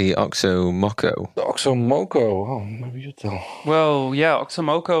the Oxo Moco. The Oxo Moco. Oh, maybe you tell. Well, yeah, Oxo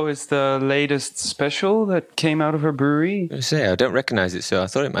Moco is the latest special that came out of our brewery. I don't recognize it, so I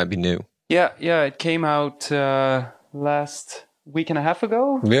thought it might be new. Yeah, it came out last week and a half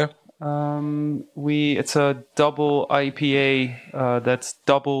ago. Yeah. It's a double IPA that's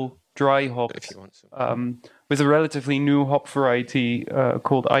double dry hopped. If you want some. With a relatively new hop variety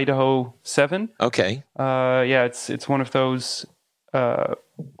called Idaho 7. Okay. It's one of those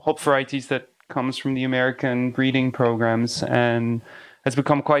hop varieties that comes from the American breeding programs and has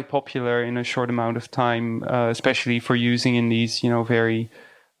become quite popular in a short amount of time, especially for using in these, very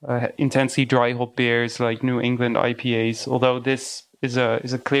intensely dry hop beers like New England IPAs. Although this is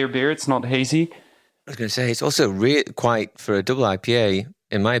a clear beer, it's not hazy. I was going to say it's also quite for a double IPA.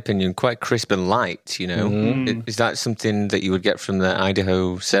 In my opinion, quite crisp and light, Mm-hmm. Is that something that you would get from the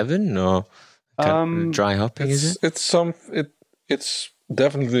Idaho 7 or dry hopping, is it? It's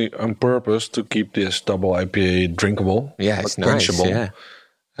definitely on purpose to keep this double IPA drinkable. Yeah, it's nice, yeah.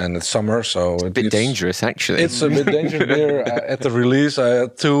 And it's summer, so... It's a bit dangerous, actually. It's a bit dangerous beer. At the release, I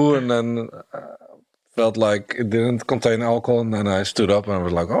had 2 and then... felt like it didn't contain alcohol, and then I stood up and I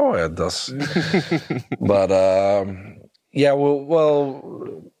was like, oh, it does. But...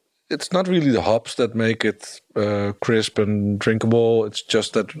 well, it's not really the hops that make it crisp and drinkable. It's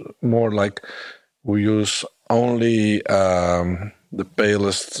just that more like we use only the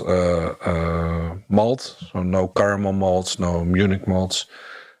palest malt, so no caramel malts, no Munich malts,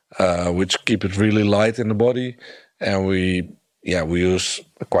 which keep it really light in the body. And we use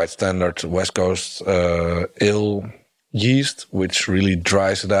a quite standard West Coast ale yeast, which really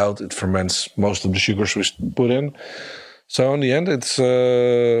dries it out. It ferments most of the sugars we put in. So in the end, it's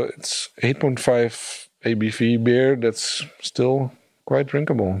 8.5 ABV beer that's still quite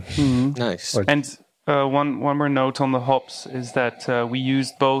drinkable. Mm-hmm. Nice. And one more note on the hops is that we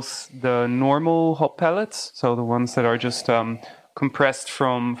used both the normal hop pellets, so the ones that are just compressed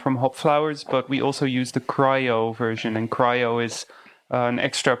from hop flowers, but we also used the cryo version. And cryo is an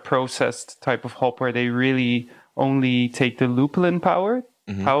extra processed type of hop where they really only take the lupulin powder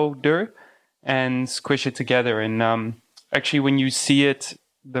and squish it together. And actually, when you see it,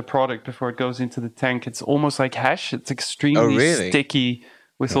 the product before it goes into the tank, it's almost like hash. It's extremely sticky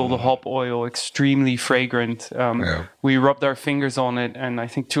with all the hop oil, extremely fragrant. We rubbed our fingers on it, and I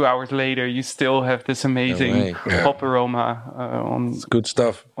think 2 hours later, you still have this amazing hop aroma it's good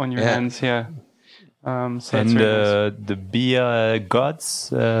stuff on your hands. Yeah. So and nice. The beer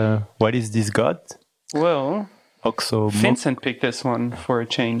gods, what is this god? Well, Oxo Vincent picked this one for a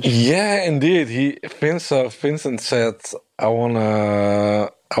change. Yeah, indeed. Vincent said, I want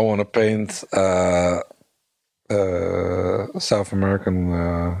to I want to paint South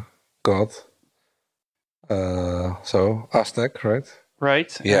American god. So Aztec, right?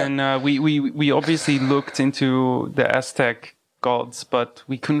 Right. Yeah. And we obviously looked into the Aztec gods, but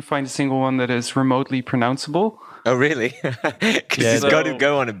we couldn't find a single one that is remotely pronounceable. Oh, really? Because it's got to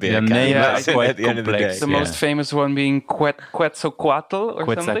go on a beer. The name is quite at the end of the day. complex. The most famous one being Quetzalcoatl or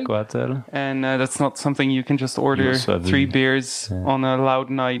something. Quetzalcoatl. And that's not something you can just order 3 beers on a loud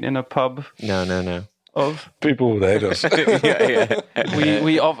night in a pub. No. Of People would hate us.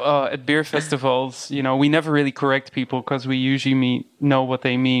 we at beer festivals, we never really correct people because we usually know what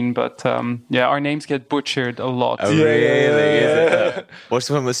they mean, but our names get butchered a lot. Oh, really? What's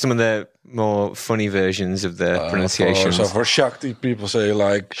some of the more funny versions of the pronunciations? So for Shakti, people say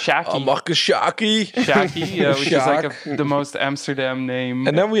like Shaki. Shaki. Shaki, which is like the most Amsterdam name.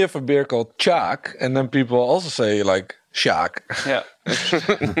 And then we have a beer called Chak, and then people also say like Shak. Yeah.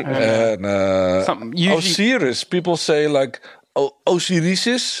 And Osiris, people say like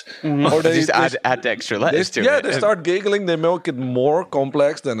Osiris, or they just add extra letters to it. Yeah, they start giggling. They make it more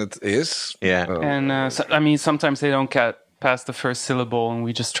complex than it is. Yeah, and sometimes they don't get past the first syllable, and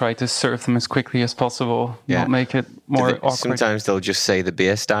we just try to serve them as quickly as possible, not make it more awkward. Sometimes they'll just say the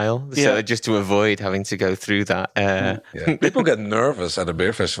beer style, so just to avoid having to go through that. People get nervous at a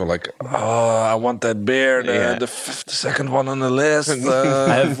beer festival, like, I want that beer, the second one on the list.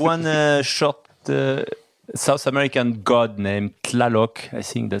 I have one short South American god named Tlaloc. I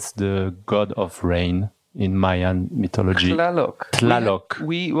think that's the god of rain in Mayan mythology. Tlaloc.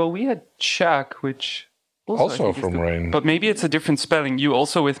 We had Chak, which also from rain, but maybe it's a different spelling. You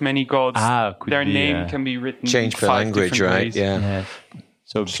also with many gods, their name can be written change per language, right? Ways. Yeah.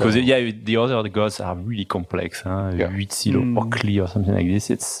 So because the other gods are really complex. Huitzilopochtli or something like this.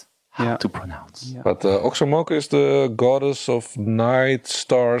 It's hard to pronounce. Yeah. But Oxomoco is the goddess of night,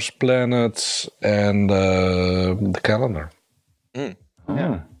 stars, planets, and the calendar.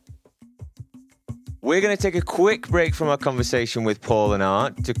 Yeah. We're going to take a quick break from our conversation with Paul and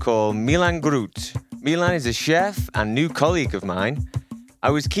Art to call Milan Groot. Milan is a chef and new colleague of mine. I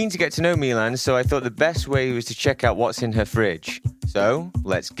was keen to get to know Milan, so I thought the best way was to check out what's in her fridge. So,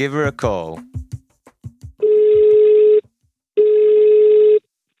 let's give her a call.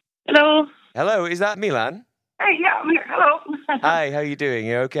 Hello. Hello, is that Milan? Hey, yeah, I'm here. Hello. Hi, how are you doing?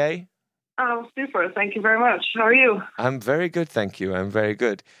 You okay? Oh, super. Thank you very much. How are you? I'm very good, thank you. I'm very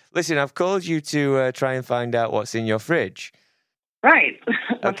good. Listen, I've called you to try and find out what's in your fridge. Right.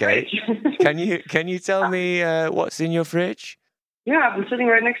 Okay. Can you tell me what's in your fridge? Yeah, I've been sitting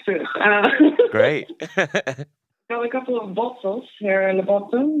right next to it. Great. Got a couple of bottles here in the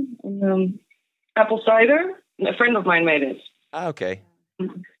bottom. Apple cider. A friend of mine made it. Okay.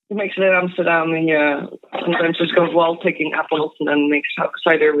 He makes it in Amsterdam. He sometimes just goes wild picking apples and then makes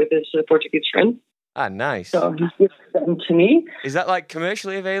cider with his Portuguese friend. Ah, nice. So he gives them to me. Is that like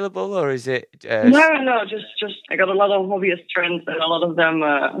commercially available, or is it? No. Just I got a lot of hobbyist friends, and a lot of them.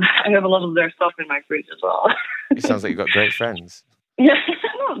 I have a lot of their stuff in my fridge as well. It sounds like you've got great friends. Yeah,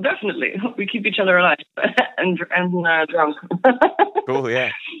 no, definitely. We keep each other alive and drunk. Cool,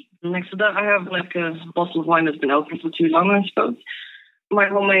 yeah. Next to that, I have like a bottle of wine that's been open for too long, I suppose. My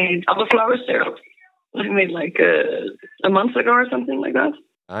homemade elderflower syrup. I made like a month ago or something like that.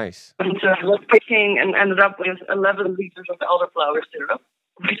 Nice. And I was picking and ended up with 11 liters of elderflower syrup.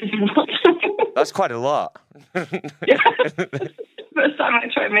 That's quite a lot. Yeah. First time I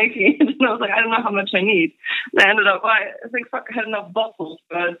tried making it, and I was like, I don't know how much I need. And I ended up, I think I had enough bottles,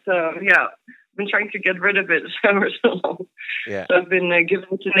 but I've been trying to get rid of it for so long. Yeah. So I've been giving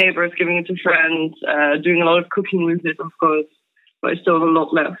it to neighbors, giving it to friends, doing a lot of cooking with it, of course. But I still have a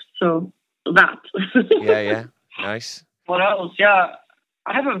lot left, so that. Yeah. Nice. What else? Yeah.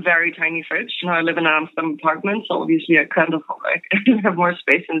 I have a very tiny fridge. I live in an Amsterdam apartment, so obviously I kind of have more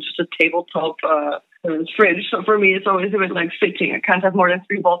space than just a tabletop fridge. So for me, it's always a bit like fitting. I can't have more than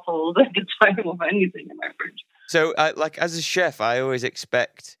 3 bottles at a time of anything in my fridge. So, as a chef, I always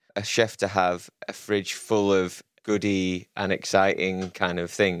expect a chef to have a fridge full of goody and exciting kind of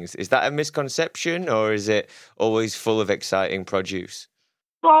things. Is that a misconception, or is it always full of exciting produce?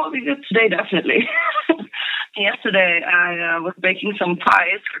 Well, today definitely. Yesterday, I was baking some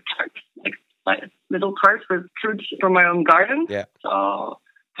pies for tarts, like little tarts with fruits from my own garden. Yeah. So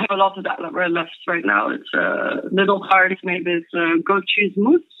I have a lot of that left right now. It's little tarts made with goat cheese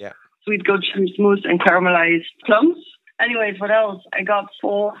mousse, sweet goat cheese mousse, and caramelized plums. Anyways, what else? I got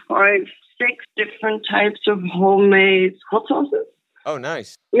 4, 5, 6 different types of homemade hot sauces. Oh,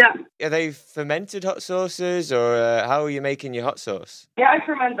 nice. Yeah. Are they fermented hot sauces, or how are you making your hot sauce? Yeah, I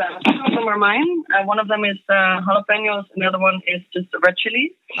ferment them. Two of them are mine. One of them is jalapenos, and the other one is just red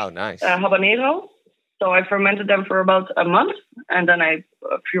chili. Oh, nice. Habanero. So I fermented them for about a month, and then I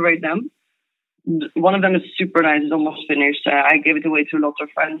pureed them. One of them is super nice. It's almost finished. I gave it away to lots of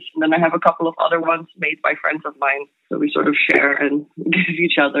friends. And then I have a couple of other ones made by friends of mine. So we sort of share and give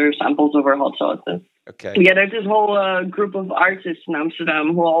each other samples of our hot sauces. Okay. Yeah, there's this whole group of artists in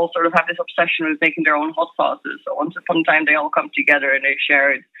Amsterdam who all sort of have this obsession with making their own hot sauces. So once upon a time, they all come together and they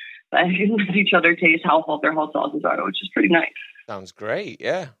share it. And you let each other taste how hot their hot sauces are, which is pretty nice. Sounds great,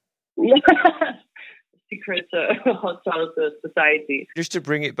 yeah. Yeah. Secret hot sauce society. Just to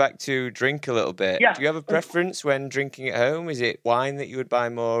bring it back to drink a little bit, do you have a preference when drinking at home? Is it wine that you would buy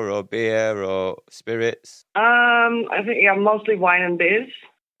more, or beer, or spirits? I think mostly wine and beers.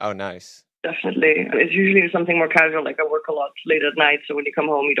 Oh, nice. Definitely. It's usually something more casual, like I work a lot late at night, so when you come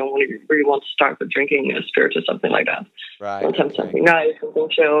home, you don't really want to start with drinking a spirit or something like that. Right. Sometimes something nice, something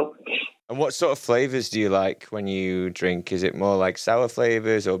chill. And what sort of flavors do you like when you drink? Is it more like sour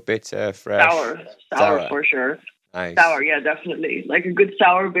flavors or bitter, fresh? Sour for sure. Nice. Sour, yeah, definitely. Like a good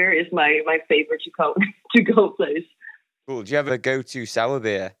sour beer is my favorite to go place. Cool. Do you have a go-to sour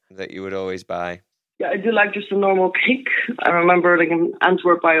beer that you would always buy? Yeah, I do like just a normal Kriek. I remember, like in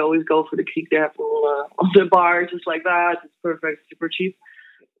Antwerp, I always go for the Kriek. They have on the bar, just like that. It's perfect, super cheap.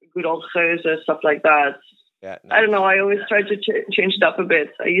 Good old Geuze, stuff like that. Yeah, nice. I don't know. I always try to change it up a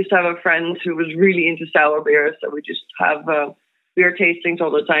bit. I used to have a friend who was really into sour beers, so we just have beer tastings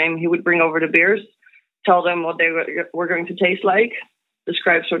all the time. He would bring over the beers, tell them what they were going to taste like,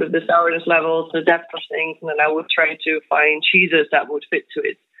 describe sort of the sourness levels, the depth of things, and then I would try to find cheeses that would fit to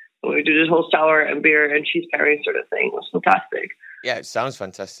it. We do this whole sour and beer and cheese pairing sort of thing. It was fantastic. Yeah, it sounds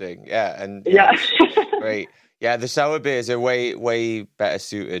fantastic. Yeah, and yeah. Great. Yeah, the sour beers are way better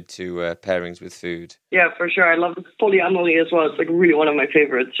suited to pairings with food. Yeah, for sure. I love the polyamory as well. It's like really one of my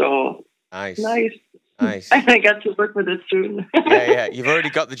favorites. So nice. I got to work with it soon. yeah. You've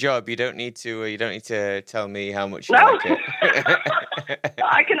already got the job. You don't need to tell me how much you like it.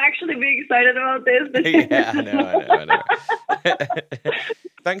 I can actually be excited about this. Yeah, I know.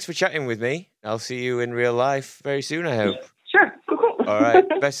 Thanks for chatting with me. I'll see you in real life very soon, I hope. Sure. Cool. All right.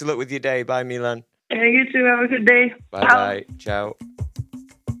 Best of luck with your day. Bye, Milan. Yeah, you too. Have a good day. Bye. Ciao.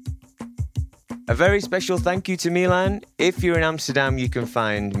 A very special thank you to Milan. If you're in Amsterdam, you can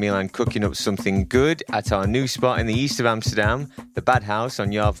find Milan cooking up something good at our new spot in the east of Amsterdam, the Bad House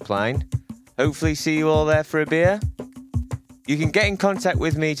on Jarveplein. Hopefully see you all there for a beer. You can get in contact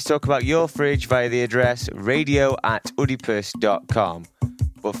with me to talk about your fridge via the address radio@oedipus.com.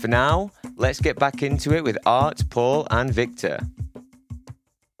 But for now, let's get back into it with Art, Paul and Victor.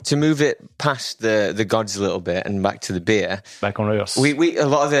 To move it past the gods a little bit and back to the beer, back on Earth. We a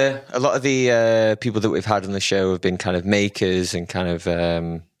lot of the people that we've had on the show have been kind of makers and kind of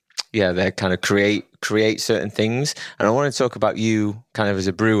they kind of create certain things. And I want to talk about you kind of as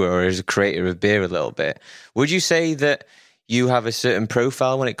a brewer or as a creator of beer a little bit. Would you say that you have a certain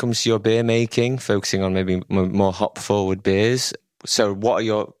profile when it comes to your beer making, focusing on maybe more hop forward beers? So what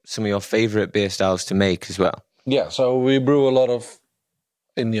are some of your favorite beer styles to make as well? Yeah, so we brew a lot of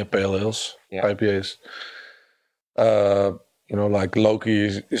India Pale Ales, IPAs. Like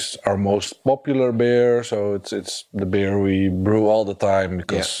Loki is our most popular beer, so it's the beer we brew all the time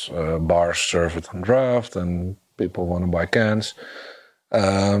because bars serve it on draft and people want to buy cans.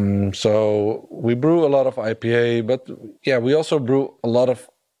 So we brew a lot of IPA, but we also brew a lot of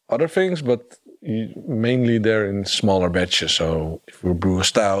other things, but mainly they're in smaller batches. So if we brew a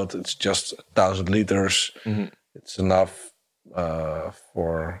stout, it's just 1,000 liters. Mm-hmm. It's enough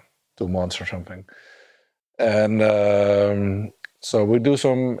for 2 months or something. And so we do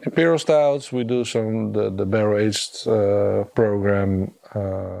some imperial stouts. We do some the barrel aged program,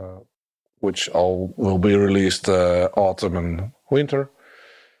 which all will be released autumn and winter.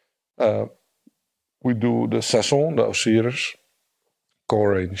 We do the Saison, the Osiris,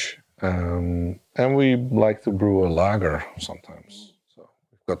 core range, and we like to brew a lager sometimes. So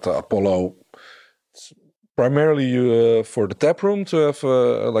we've got the Apollo. It's primarily for the tap room to have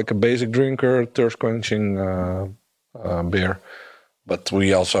like a basic drinker, thirst quenching beer, but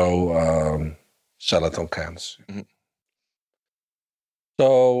we also sell it on cans. Mm-hmm.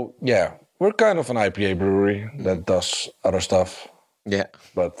 So we're kind of an IPA brewery that does other stuff. Yeah,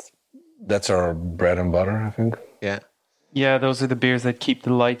 but that's our bread and butter, I think. Yeah, those are the beers that keep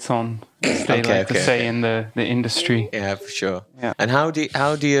the lights on, as they like to say in the industry. Yeah, for sure. Yeah. And how do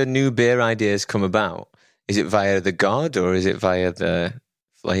your new beer ideas come about? Is it via the god or is it via the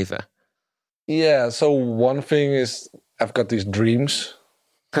flavor? Yeah, so one thing is I've got these dreams.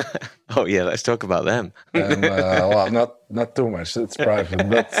 Oh yeah, let's talk about them. And, well, not too much. It's private,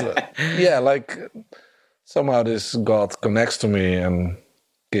 but yeah, like somehow this God connects to me and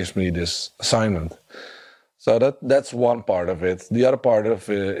gives me this assignment. So that's one part of it. The other part of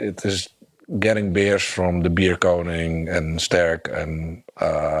it is getting beers from the Beer Koning and Sterk and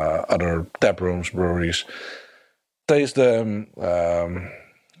other tap rooms, breweries. Taste them,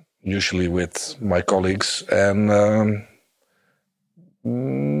 usually with my colleagues, and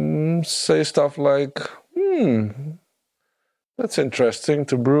say stuff like, that's interesting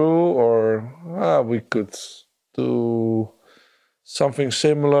to brew, or we could do something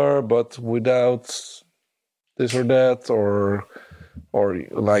similar but without this or that, or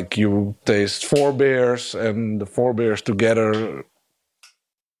like you taste 4 beers and the 4 beers together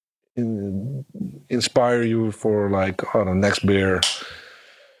inspire you for like, the next beer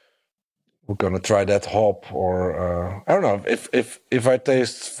we're gonna try that hop, or I don't know, if I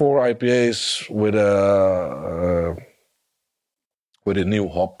taste 4 IPAs with a new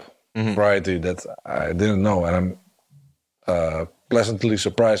hop variety that I didn't know, and I'm pleasantly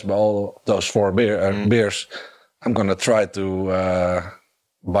surprised by all those 4 beers, I'm gonna try to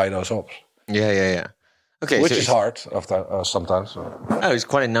buy those hops. Yeah. Okay, which is hard sometimes. It's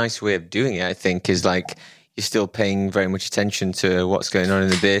quite a nice way of doing it, I think, is like you're still paying very much attention to what's going on in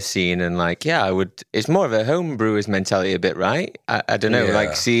the beer scene, and like, it's more of a home brewer's mentality a bit, right? I don't know,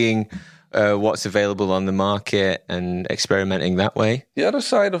 like seeing what's available on the market and experimenting that way. The other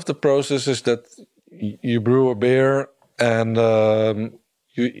side of the process is that you brew a beer and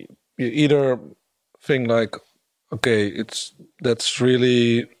you either think like, okay, that's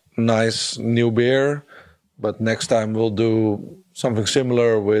really nice new beer, but next time we'll do something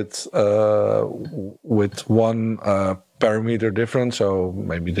similar with one parameter different, so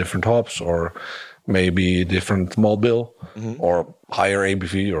maybe different hops or maybe different malt bill, or higher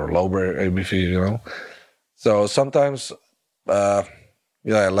ABV or lower ABV, you know. So sometimes,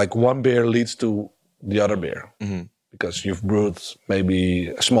 like one beer leads to the other beer, because you've brewed maybe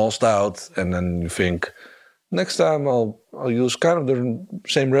a small stout, and then you think, next time I'll use kind of the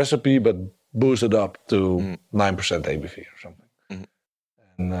same recipe, but boost it up to 9% ABV or something,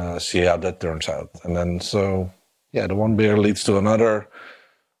 and see how that turns out. And then the one beer leads to another.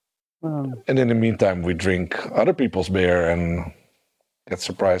 And in the meantime, we drink other people's beer and get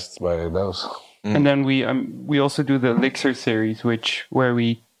surprised by those. And then we also do the Elixir series, where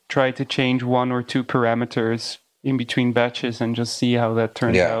we try to change 1 or 2 parameters in between batches and just see how that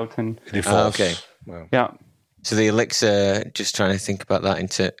turns out. And okay, yeah. So the Elixir, just trying to think about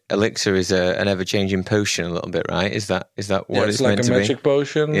that. Elixir is an ever-changing potion, a little bit, right? Is that what it's meant to be? It's like a magic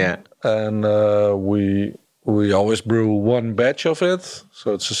potion. Yeah, and we always brew one batch of it,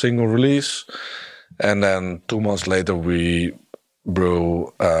 so it's a single release, and then 2 months later we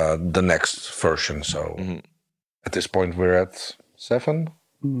brew the next version. So at this point we're at 7.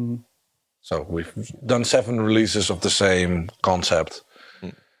 So we've done 7 releases of the same concept.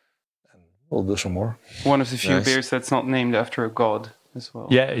 We'll do some more. One of the few beers that's not named after a god as well.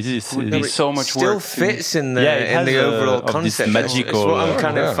 Yeah, it is. It is so much still work. Still fits in the overall concept. Magical, what I'm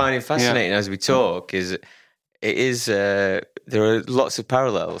kind of finding fascinating as we talk is there are lots of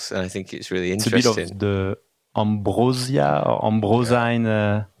parallels, and I think it's really interesting. It's a bit of the ambrosia or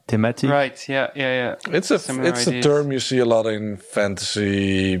ambrosine thematic. Right, yeah. It's a term you see a lot in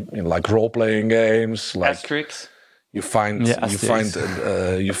fantasy, in like role-playing games. Like Asterix. You find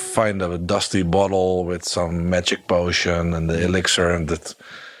a dusty bottle with some magic potion and the elixir, and it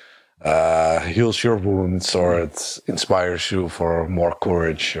heals your wounds, or it inspires you for more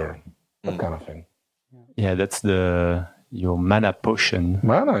courage, or that kind of thing. Yeah, that's your mana potion.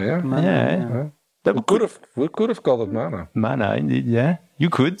 Mana, yeah. Yeah. We could have called it mana. Mana, indeed. Yeah, you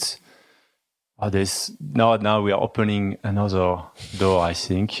could. Now we are opening another door, I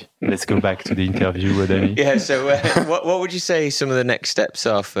think. Let's go back to the interview with Amy. Yeah, so what would you say some of the next steps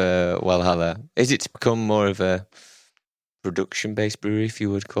are for Valhalla? Is it to become more of a production-based brewery, if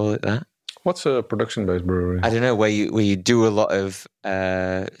you would call it that? What's a production-based brewery? I don't know, where you do a lot of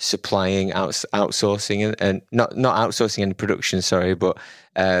supplying, outsourcing, and not outsourcing any production, sorry, but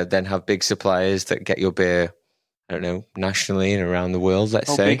then have big suppliers that get your beer, I don't know, nationally and around the world,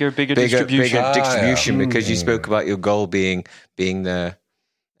 let's say. Bigger distribution. Because you spoke about your goal being the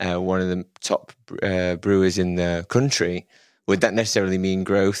one of the top brewers in the country. Would that necessarily mean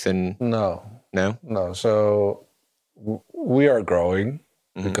growth? And No. So we are growing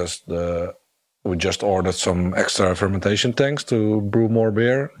because we just ordered some extra fermentation tanks to brew more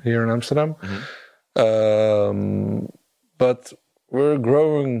beer here in Amsterdam. But we're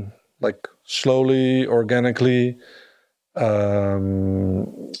growing like slowly, organically,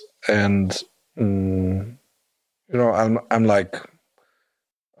 And I'm like,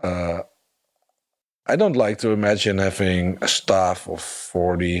 I don't like to imagine having a staff of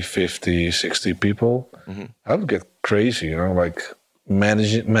 40, 50, 60 people. Mm-hmm. I would get crazy, like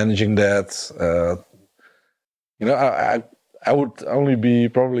managing that. I would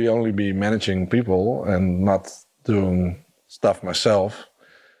probably only be managing people and not doing stuff myself.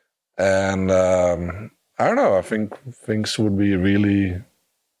 And I don't know. I think things would be really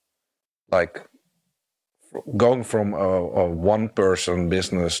like going from a one-person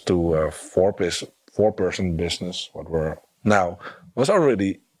business to a four-person business. What we're now was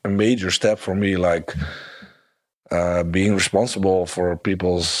already a major step for me. Like being responsible for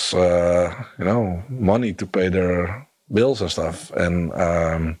people's money to pay their bills and stuff, and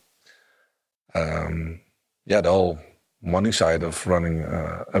the whole money side of running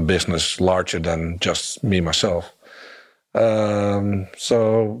a business larger than just me myself.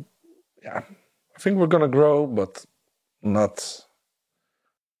 So yeah, I think we're gonna grow, but not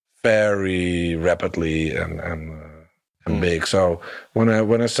very rapidly and big. So when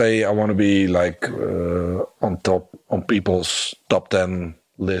I say I want to be like on people's top 10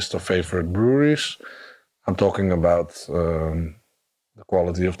 list of favorite breweries, I'm talking about the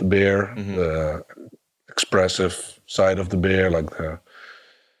quality of the beer, mm-hmm. the expressive side of the beer, like the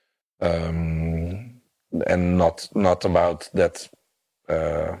and not about that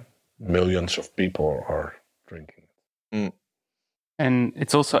millions of people are drinking it. Mm. And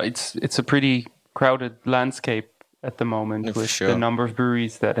it's also it's a pretty crowded landscape at the moment with the number of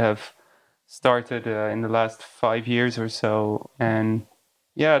breweries that have started in the last 5 years or so, and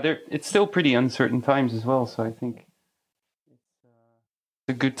it's still pretty uncertain times as well. So I think it's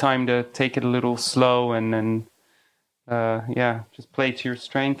a good time to take it a little slow and then just play to your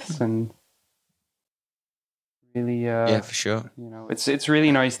strengths and really for sure. It's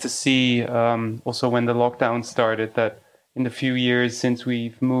really nice to see also when the lockdown started that in the few years since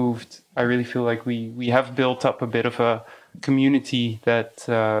we've moved, I really feel like we have built up a bit of a community that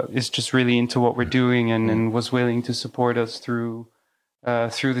is just really into what we're doing and was willing to support us through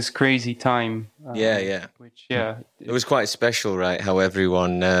this crazy time. Which it was quite special, right? How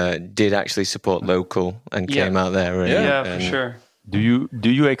everyone did actually support local and came out there. For sure. Do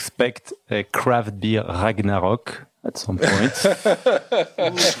you expect a craft beer Ragnarok at some point?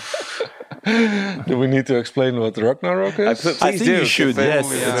 Do we need to explain what Ragnarok is? I think you should. Yes,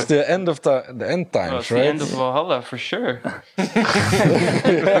 it's the end of the end times, right? The end of Valhalla for sure.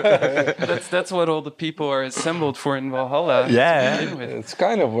 that's what all the people are assembled for in Valhalla. Yeah, it's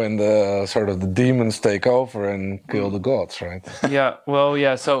kind of when the demons take over and kill the gods, right? Yeah. Well,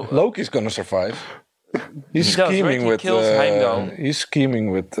 yeah. So Loki's gonna survive. He's scheming with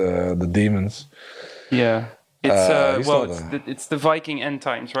the demons. Yeah. It's the Viking end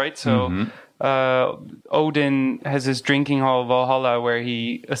times, right? So Odin has his drinking hall Valhalla where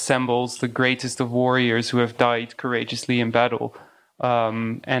he assembles the greatest of warriors who have died courageously in battle.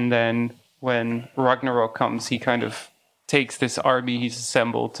 And then when Ragnarok comes, he kind of takes this army he's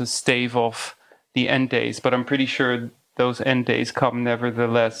assembled to stave off the end days. But I'm pretty sure those end days come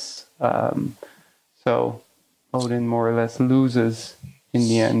nevertheless. So Odin more or less loses in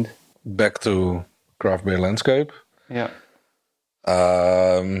the end. Back to craft beer landscape. Yeah.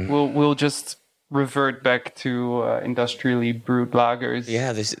 We'll just revert back to industrially brewed lagers.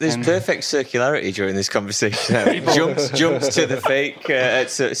 Yeah, there's perfect circularity during this conversation. It jumps to the fake,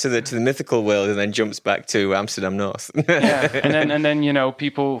 to the mythical world, and then jumps back to Amsterdam North. and then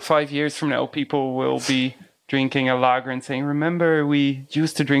 5 years from now, people will be drinking a lager and saying, "Remember, we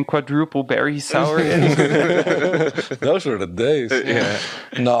used to drink quadruple berry sour." Those were the days. Yeah.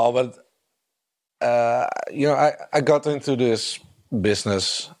 No, but I got into this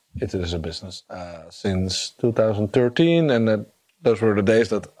business. It is a business since 2013, and those were the days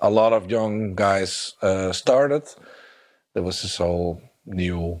that a lot of young guys started. There was this whole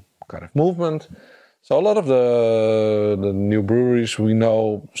new kind of movement. So a lot of the new breweries we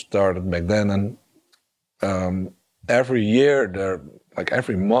know started back then, and every year,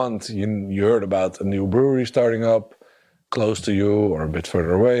 every month, you heard about a new brewery starting up close to you or a bit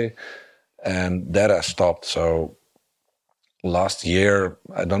further away, and that has stopped. So last year,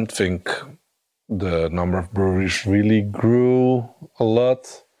 I don't think the number of breweries really grew a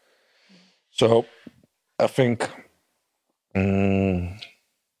lot. So I think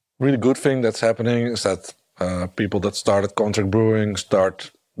really good thing that's happening is that people that started contract brewing start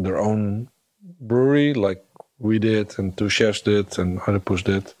their own brewery, like we did and Two Chefs did and Oedipus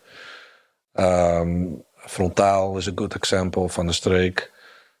did. Frontaal is a good example, Van der Streek.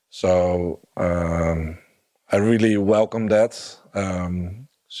 So I I really welcome that.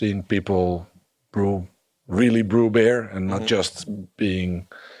 Seeing people really brew beer and not just being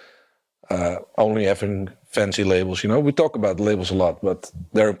only having fancy labels. We talk about labels a lot, but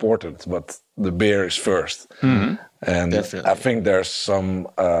they're important. But the beer is first. Mm-hmm. And definitely. I think there's some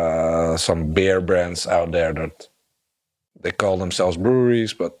beer brands out there that they call themselves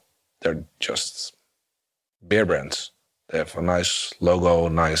breweries, but they're just beer brands. They have a nice logo,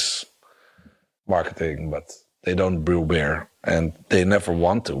 nice marketing, but they don't brew beer, and they never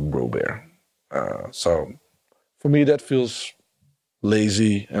want to brew beer. So for me, that feels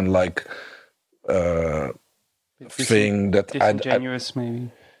lazy and like a thing that disingenuous,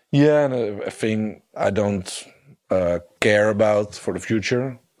 maybe. Yeah, and a thing I don't care about for the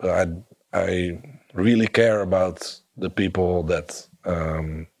future. I really care about the people that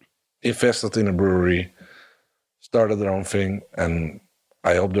invested in a brewery, started their own thing, and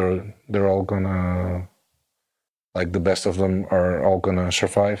I hope they're all gonna, like the best of them are all gonna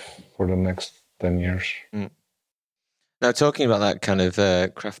survive for the next 10 years. Now, talking about that kind of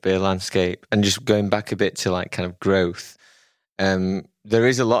craft beer landscape and just going back a bit to like kind of growth, there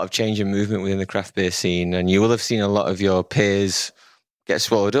is a lot of change and movement within the craft beer scene, and you will have seen a lot of your peers get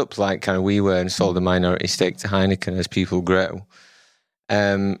swallowed up like kind of we were and sold a minority stake to Heineken as people grow.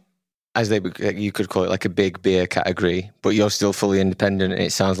 As you could call it like a big beer category, but you're still fully independent, and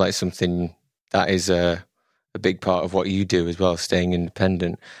it sounds like something that is a big part of what you do as well, staying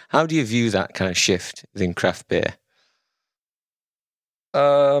independent. How do you view that kind of shift within craft beer?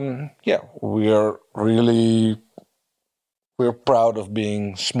 We're proud of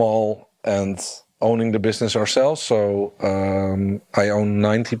being small and owning the business ourselves. So I own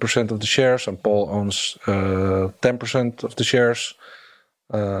 90% of the shares, and Paul owns 10% of the shares.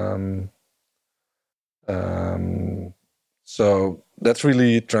 So that's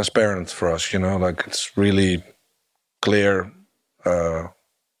really transparent for us, like it's really clear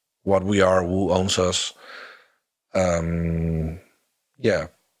what we are, who owns us. From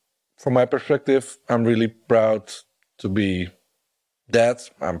my perspective, I'm really proud to be that.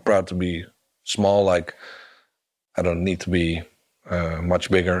 I'm proud to be small. Like, I don't need to be much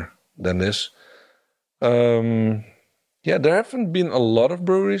bigger than this. There haven't been a lot of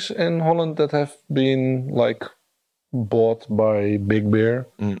breweries in Holland that have been like bought by Big Beer.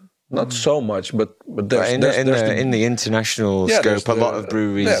 Not so much, but there's in the international scope, a lot of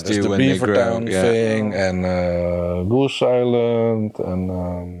breweries do when they grow. Beavertown thing and Goose Island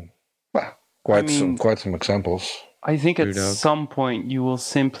and quite some examples. I think at some point you will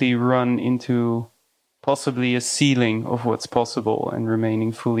simply run into possibly a ceiling of what's possible and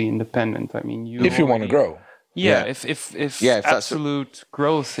remaining fully independent. I mean, if you want to grow. Yeah, if absolute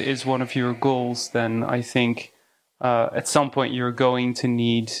growth is one of your goals, then I think at some point you're going to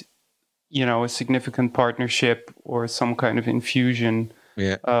need, a significant partnership or some kind of infusion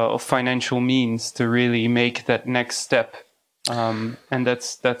of financial means to really make that next step. And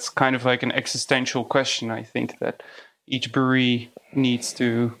that's kind of like an existential question, I think, that each brewery needs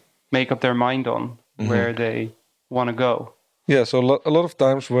to make up their mind on where they want to go. Yeah, so a lot of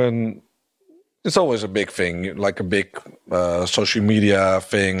times when it's always a big thing, like a big social media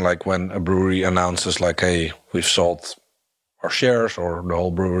thing, like when a brewery announces like, hey, we've sold our shares or the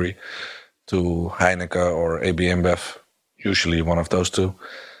whole brewery to Heineken or AB InBev, usually one of those two.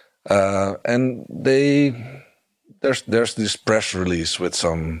 And there's this press release with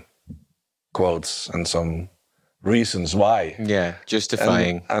some quotes and some reasons why. Yeah,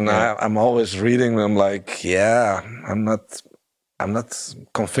 justifying. And I'm always reading them like, I'm not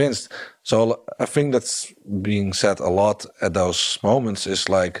convinced. So I think that's being said a lot at those moments is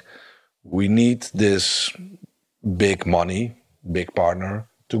like, we need this big money, big partner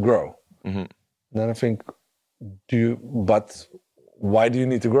to grow. Mm-hmm. Then I think, but why do you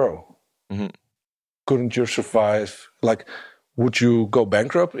need to grow? Mm-hmm. Couldn't you survive? Like, would you go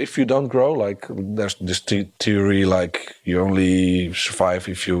bankrupt if you don't grow? Like, there's this theory, like you only survive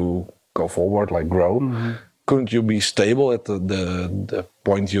if you go forward, like grow. Mm-hmm. Couldn't you be stable at the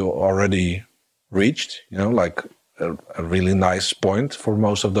point you already reached? Like a really nice point for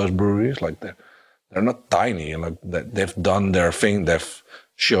most of those breweries. Like they're not tiny. Like they've done their thing. They've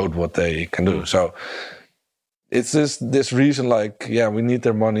showed what they can do. So it's this reason. Like, we need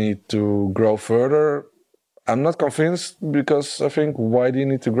their money to grow further. I'm not convinced because I think, why do you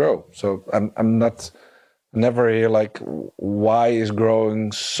need to grow? So I'm never hear like, why is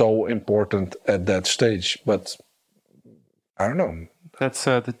growing so important at that stage? But I don't know.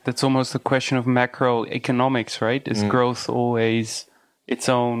 That's almost a question of macroeconomics, right? Is growth always its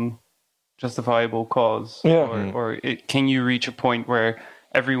own justifiable cause? Yeah. Or can you reach a point where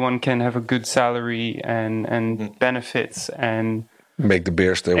everyone can have a good salary and benefits and make the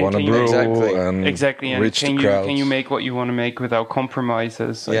beers they want to brew exactly and reach can you make what you want to make without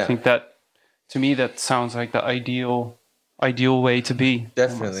compromises. I think that, to me, that sounds like the ideal way to be.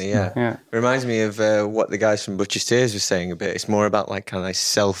 Definitely, almost. yeah. It reminds me of what the guys from Butcher's Tears were saying a bit. It's more about like kind of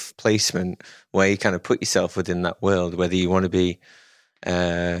self-placement, where you kind of put yourself within that world, whether you want to be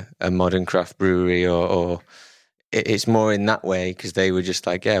a modern craft brewery or it's more in that way, because they were just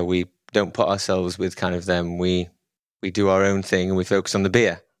like, we don't put ourselves with kind of them. We do our own thing and we focus on the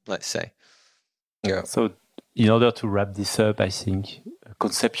beer, let's say. Yeah. So in order to wrap this up, I think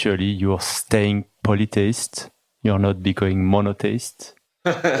conceptually you're staying polytheist. You're not becoming monotheist.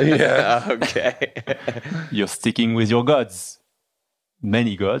 Yeah. Okay. You're sticking with your gods.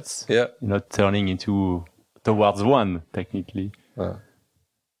 Many gods. Yeah. You're not turning towards one, technically.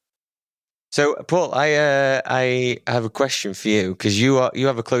 So, Paul, I have a question for you, because you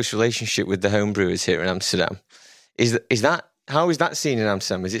have a close relationship with the homebrewers here in Amsterdam. How is that scene in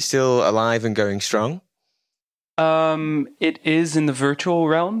Amsterdam? Is it still alive and going strong? It is in the virtual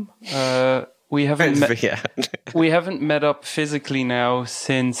realm. We haven't met up physically now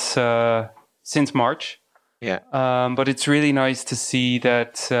since March. Yeah. But it's really nice to see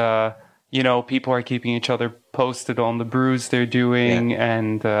that people are keeping each other posted on the brews they're doing,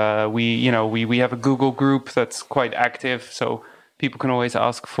 and we have a Google group that's quite active, so people can always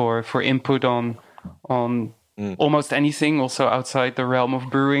ask for input on almost anything, also outside the realm of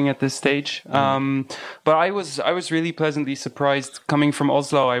brewing at this stage. But I was really pleasantly surprised. Coming from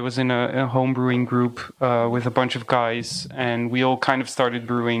Oslo, I was in a home brewing group with a bunch of guys, and we all kind of started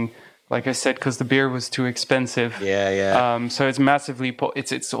brewing, like I said, because the beer was too expensive. So it's massively,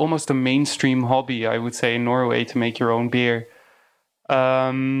 it's almost a mainstream hobby, I would say, in Norway, to make your own beer.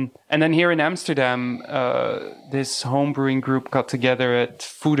 And then here in Amsterdam, this home brewing group got together at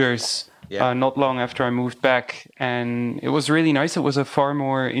Foeders not long after I moved back, and it was really nice. It was a far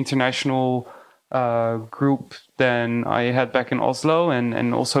more international group than I had back in Oslo,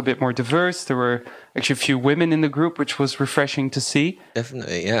 and also a bit more diverse. There were actually a few women in the group, which was refreshing to see.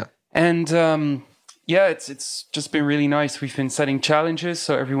 Definitely, yeah. And it's just been really nice. We've been setting challenges,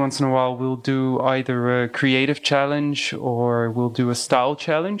 so every once in a while we'll do either a creative challenge or we'll do a style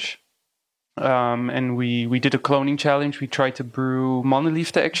challenge. And we did a cloning challenge. We tried to brew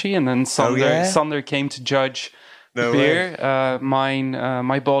Mannelifte actually, and then Sander came to judge the beer.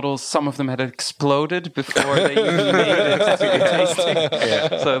 My bottles, some of them had exploded before they even made it to the tasting.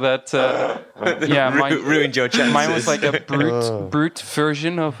 So that ruined your chances. Mine was like a brute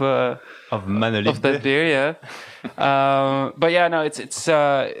version of that beer. But yeah, no,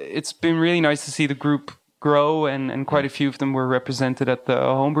 it's been really nice to see the group grow, and quite a few of them were represented at the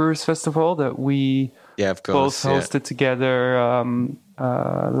Homebrewers Festival that we both hosted together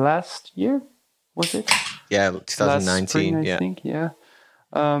last year, was it? Yeah, 2019. Spring, I think, yeah.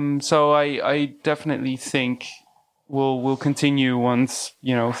 So I definitely think we'll continue once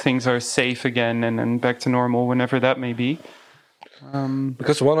things are safe again and back to normal, whenever that may be.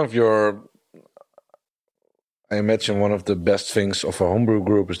 Because I imagine one of the best things of a homebrew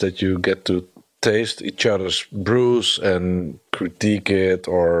group is that you get to taste each other's brews and critique it,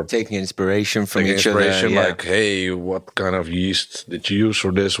 or taking inspiration from each other. Like, hey, what kind of yeast did you use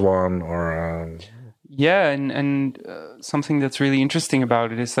for this one? Or and something that's really interesting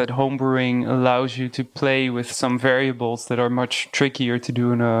about it is that homebrewing allows you to play with some variables that are much trickier to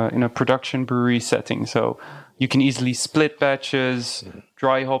do in a production brewery setting. So you can easily split batches,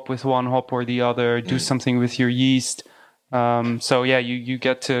 dry hop with one hop or the other, do something with your yeast. You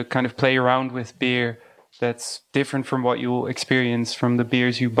get to kind of play around with beer that's different from what you'll experience from the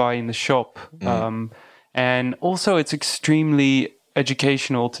beers you buy in the shop. And also it's extremely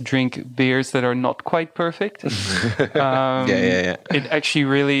educational to drink beers that are not quite perfect. It actually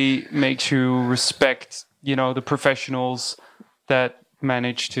really makes you respect, the professionals that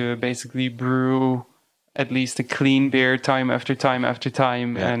manage to basically brew at least a clean beer time after time after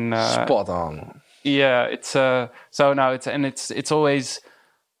time. Yeah. And spot on. Yeah, it's it's always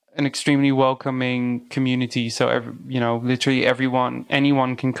an extremely welcoming community. So literally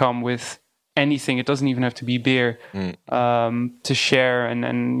anyone can come with anything. It doesn't even have to be beer to share,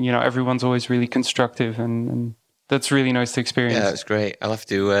 and everyone's always really constructive, and that's really nice to experience. Yeah, that's great. I'll have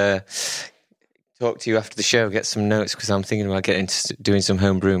to talk to you after the show, get some notes, because I'm thinking about getting into doing some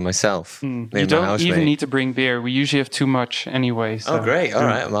home brewing myself. You don't even need to bring beer. We usually have too much anyway. So. Oh, great! All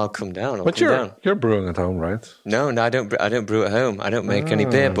right, well, I'll come down. You're brewing at home, right? No, I don't brew at home. I don't make any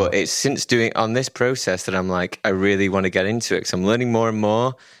beer. But it's since doing on this process that I'm like, I really want to get into it, because I'm learning more and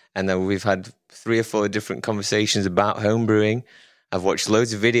more. And then we've had 3 or 4 different conversations about home brewing. I've watched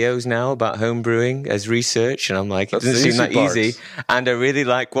loads of videos now about home brewing as research, and I'm like, it That's doesn't the seem that easy easy. And I really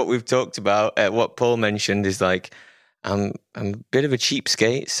like what we've talked about. What Paul mentioned is like, I'm a bit of a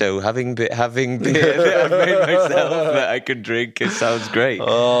cheapskate, so having beer that I've made myself that I can drink, it sounds great.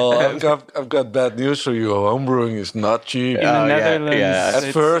 Oh, I've got bad news for you. Homebrewing is not cheap. In the Netherlands, yeah.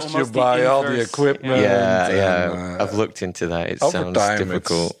 At first, you buy all the equipment. Yeah. I've looked into that. It Over sounds time,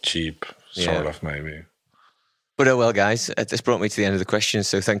 difficult. it's cheap, sort of, maybe. But oh well, guys, this brought me to the end of the questions,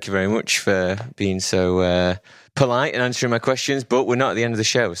 so thank you very much for being so polite and answering my questions. But we're not at the end of the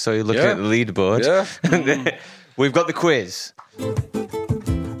show, so you're looking at the leaderboard. Yeah. We've got the quiz.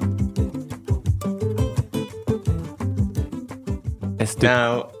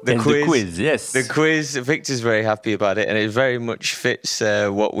 Now, the quiz, yes. The quiz, Victor's very happy about it, and it very much fits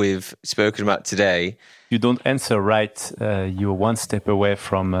what we've spoken about today. You don't answer right, you're one step away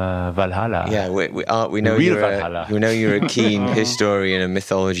from Valhalla. Yeah, we know Valhalla. we know you're a keen historian and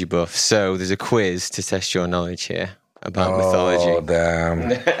mythology buff, so there's a quiz to test your knowledge here about mythology. Oh, damn.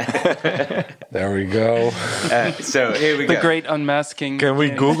 There we go. So here we go. The great unmasking. Can we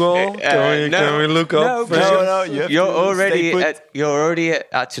Google? Can we look up? No, you're already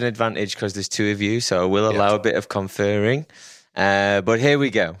at an advantage because there's two of you, so I will allow a bit of conferring. But here we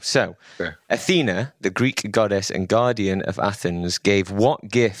go. So, Athena, the Greek goddess and guardian of Athens, gave what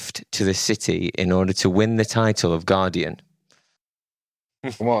gift to the city in order to win the title of guardian?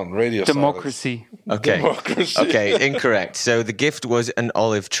 Come on, radio Democracy. Okay. Democracy. Okay, incorrect. So the gift was an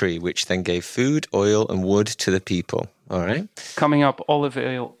olive tree, which then gave food, oil, and wood to the people. All right. Coming up, olive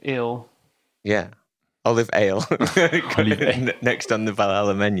ale. Yeah. Olive ale. Next on the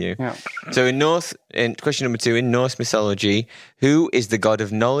Valhalla menu. Yeah. So in question number 2, in Norse mythology, who is the god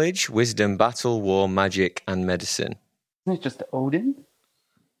of knowledge, wisdom, battle, war, magic, and medicine? Isn't it just Odin?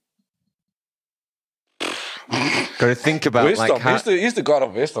 Got to think about Wisdom. like He's the god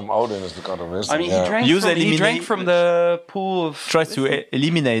of wisdom. Odin is the god of wisdom. I mean, he drank from the pool of... Tries to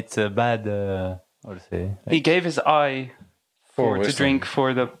eliminate bad, how to say? He gave his eye to wisdom. drink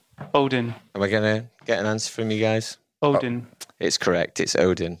for the Odin. Am I going to get an answer from you guys? Odin. It's correct. It's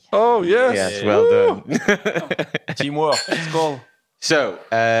Odin. Oh, yes. Yes, well done. Teamwork. Let's go. So,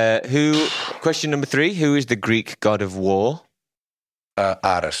 question number 3, who is the Greek god of war?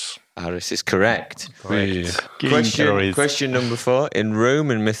 Ares. Ares is correct. Correct. Question number 4, in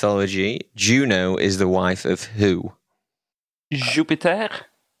Roman mythology, Juno is the wife of who? Jupiter.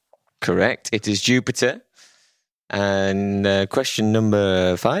 Correct. It is Jupiter. And question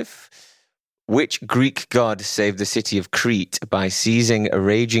number 5, which Greek god saved the city of Crete by seizing a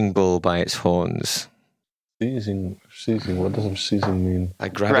raging bull by its horns? Seizing. What does seizing mean? By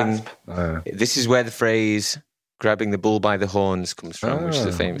grabbing. Grasp. This is where the phrase grabbing the bull by the horns comes from, which is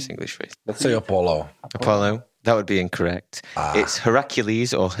a famous English phrase. Let's say Apollo. Apollo. That would be incorrect. It's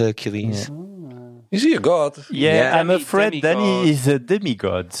Hercules or Hercules. Is he a god? Yeah, I'm afraid demigod. Danny is a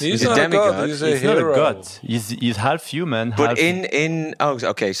demigod. He's a not demigod. God. He's He's a not hero. a god. He's half human. But half...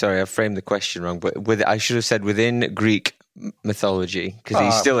 okay, sorry, I framed the question wrong. But I should have said within Greek mythology, because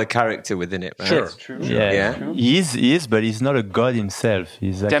he's still a character within it, right? Sure. Yeah. He is, but he's not a god himself.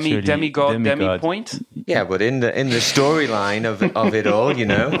 He's actually demigod, demi-point. Yeah, but in the storyline of it all, you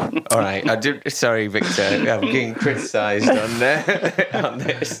know. All right, sorry, Victor, I'm getting criticised on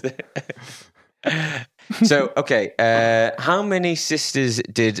this. So, okay, how many sisters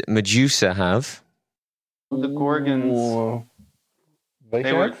did Medusa have? The Gorgons.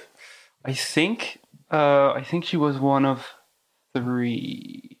 They were, I think she was one of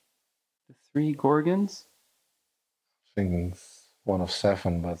 3. The 3 Gorgons? I think it's one of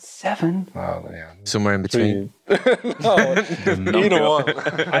 7, but 7? oh, yeah. Somewhere in between. Either one.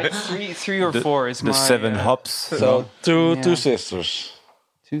 3 or 4 is the my... 7 hops. So two sisters.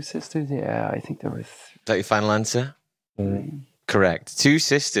 2 sisters? Yeah, I think there were 3. Is that your final answer? Correct. 2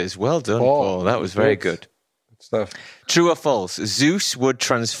 sisters. Well done, Paul. That was very good. Stuff. True or false? Zeus would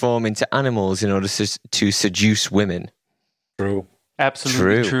transform into animals in order to seduce women. True.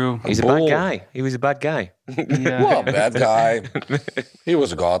 Absolutely true. He's a bad guy. He was a bad guy. Yeah. Well, bad guy. He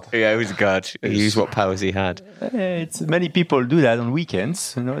was a god. Yeah, he was a god. He used what powers he had. Many people do that on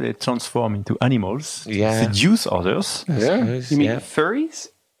weekends. You know, they transform into animals, seduce others. Yeah. You mean furries?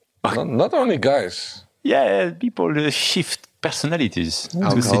 Not only guys. Yeah, people shift personalities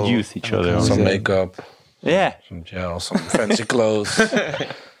to seduce each other. Some makeup. Yeah. Some gel, some fancy clothes.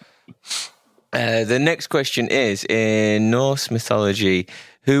 The next question is, in Norse mythology,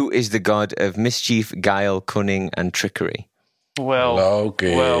 who is the god of mischief, guile, cunning, and trickery?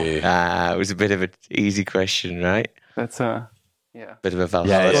 Loki. It was a bit of an easy question, right? That's a... Yeah. Bit of a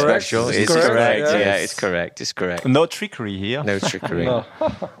Valhalla special. It's correct. Yeah, it's correct. It's correct. No trickery here. No trickery. No.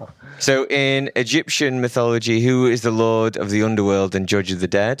 So in Egyptian mythology, who is the lord of the underworld and judge of the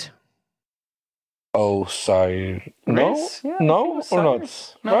dead? Osiris. No? Yeah, no or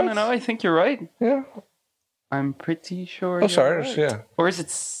not? No, I think you're right. Yeah. I'm pretty sure Osiris, you're right. yeah. Or is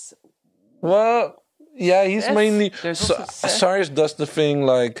it... Well, yeah, he's mainly... Osiris does the thing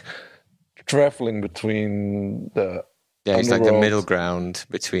like traveling between the... Yeah, he's like the middle ground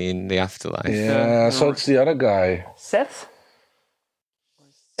between the afterlife. Yeah, so it's the other guy. Seth?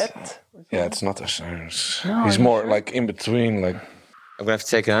 Yeah, it's not Osiris. No, he's more like in between, like... I'm going to have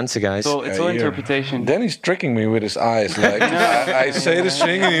to take an answer, guys. So it's all interpretation. Then he's tricking me with his eyes. Like I say this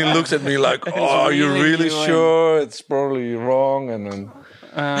thing and he looks at me like, oh, you're really sure? It's probably wrong. And then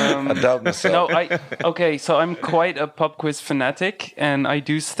I doubt myself. Okay, so I'm quite a pop quiz fanatic. And I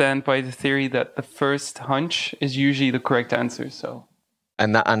do stand by the theory that the first hunch is usually the correct answer. So.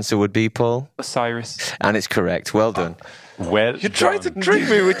 And that answer would be, Paul? Osiris. And it's correct. Well done. Well, you tried to trick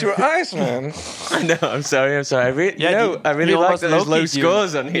me with your eyes, man. I know. I'm sorry. I really like that there's low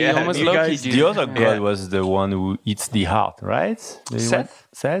scores on here. The other god was the one who eats the heart, right? Seth,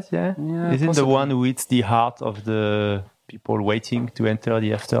 yeah. Is it the one who eats the heart of the people waiting to enter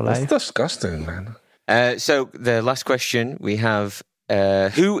the afterlife? That's disgusting, man. So the last question we have: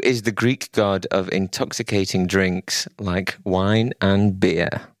 who is the Greek god of intoxicating drinks like wine and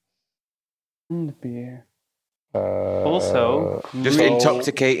beer? Beer. Also, just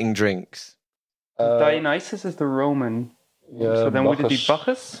intoxicating drinks. Dionysus is the Roman. Yeah, so then would it be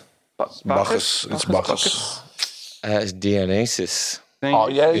Bacchus? Bacchus. It's Bacchus. It's Dionysus.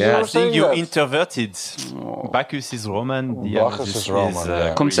 I think you introverted. Bacchus is Roman. Bacchus is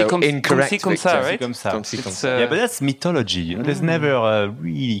Roman. So incorrect. Right? Yeah, but that's mythology. There's never a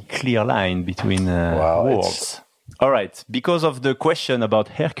really clear line between worlds. All right, because of the question about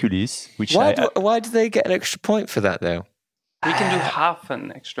Hercules, which why do they get an extra point for that though? We can do half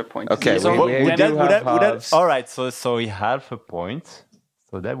an extra point. Okay, all right. So half a point.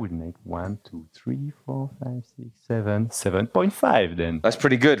 So that would make 1, 2, 3, 4, 5, 6, 7, 7.5 then. That's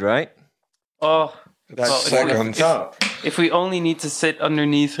pretty good, right? Oh, that's second. If we only need to sit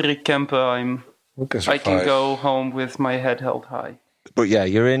underneath Rick Kempe, I can go home with my head held high. But yeah,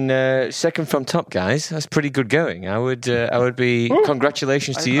 you're in second from top, guys. That's pretty good going. I would be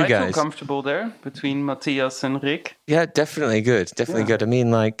congratulations to you guys. I feel comfortable there between Matthias and Rick. Yeah, definitely good. Definitely good. I mean,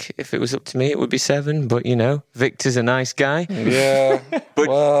 like, if it was up to me, it would be 7. But Victor's a nice guy. Yeah. But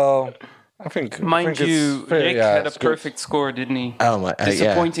well, I think Rick had a perfect score, didn't he? Oh my!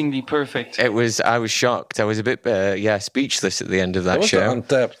 Disappointingly perfect. It was. I was shocked. I was a bit speechless at the end of that show. It was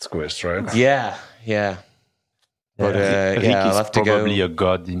the Untapped quiz, right? Yeah. But Rick I'll have to go. Probably a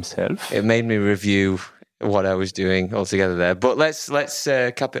god himself. It made me review what I was doing altogether there. But let's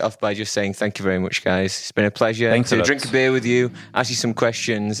cap it off by just saying thank you very much, guys. It's been a pleasure to drink a beer with you, ask you some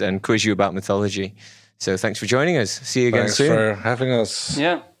questions, and quiz you about mythology. So thanks for joining us. See you again soon. Thanks for having us.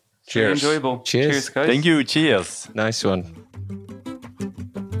 Yeah. Cheers. Very enjoyable. Cheers, guys. Thank you. Cheers. Nice one.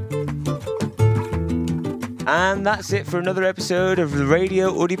 And that's it for another episode of the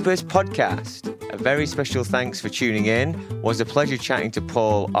Radio Oedipus podcast. A very special thanks for tuning in. It was a pleasure chatting to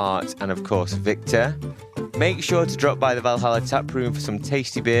Paul, Art, and of course Victor. Make sure to drop by the Valhalla Tap Room for some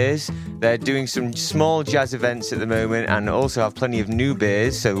tasty beers. They're doing some small jazz events at the moment and also have plenty of new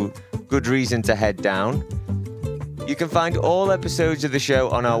beers, so good reason to head down. You can find all episodes of the show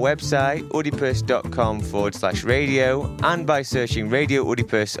on our website, oedipus.com/radio, and by searching Radio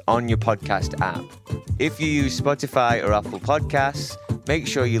Oedipus on your podcast app. If you use Spotify or Apple Podcasts, make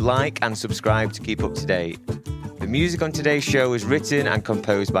sure you like and subscribe to keep up to date. The music on today's show is written and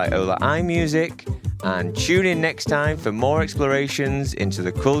composed by Ola iMusic, and tune in next time for more explorations into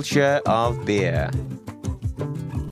the culture of beer.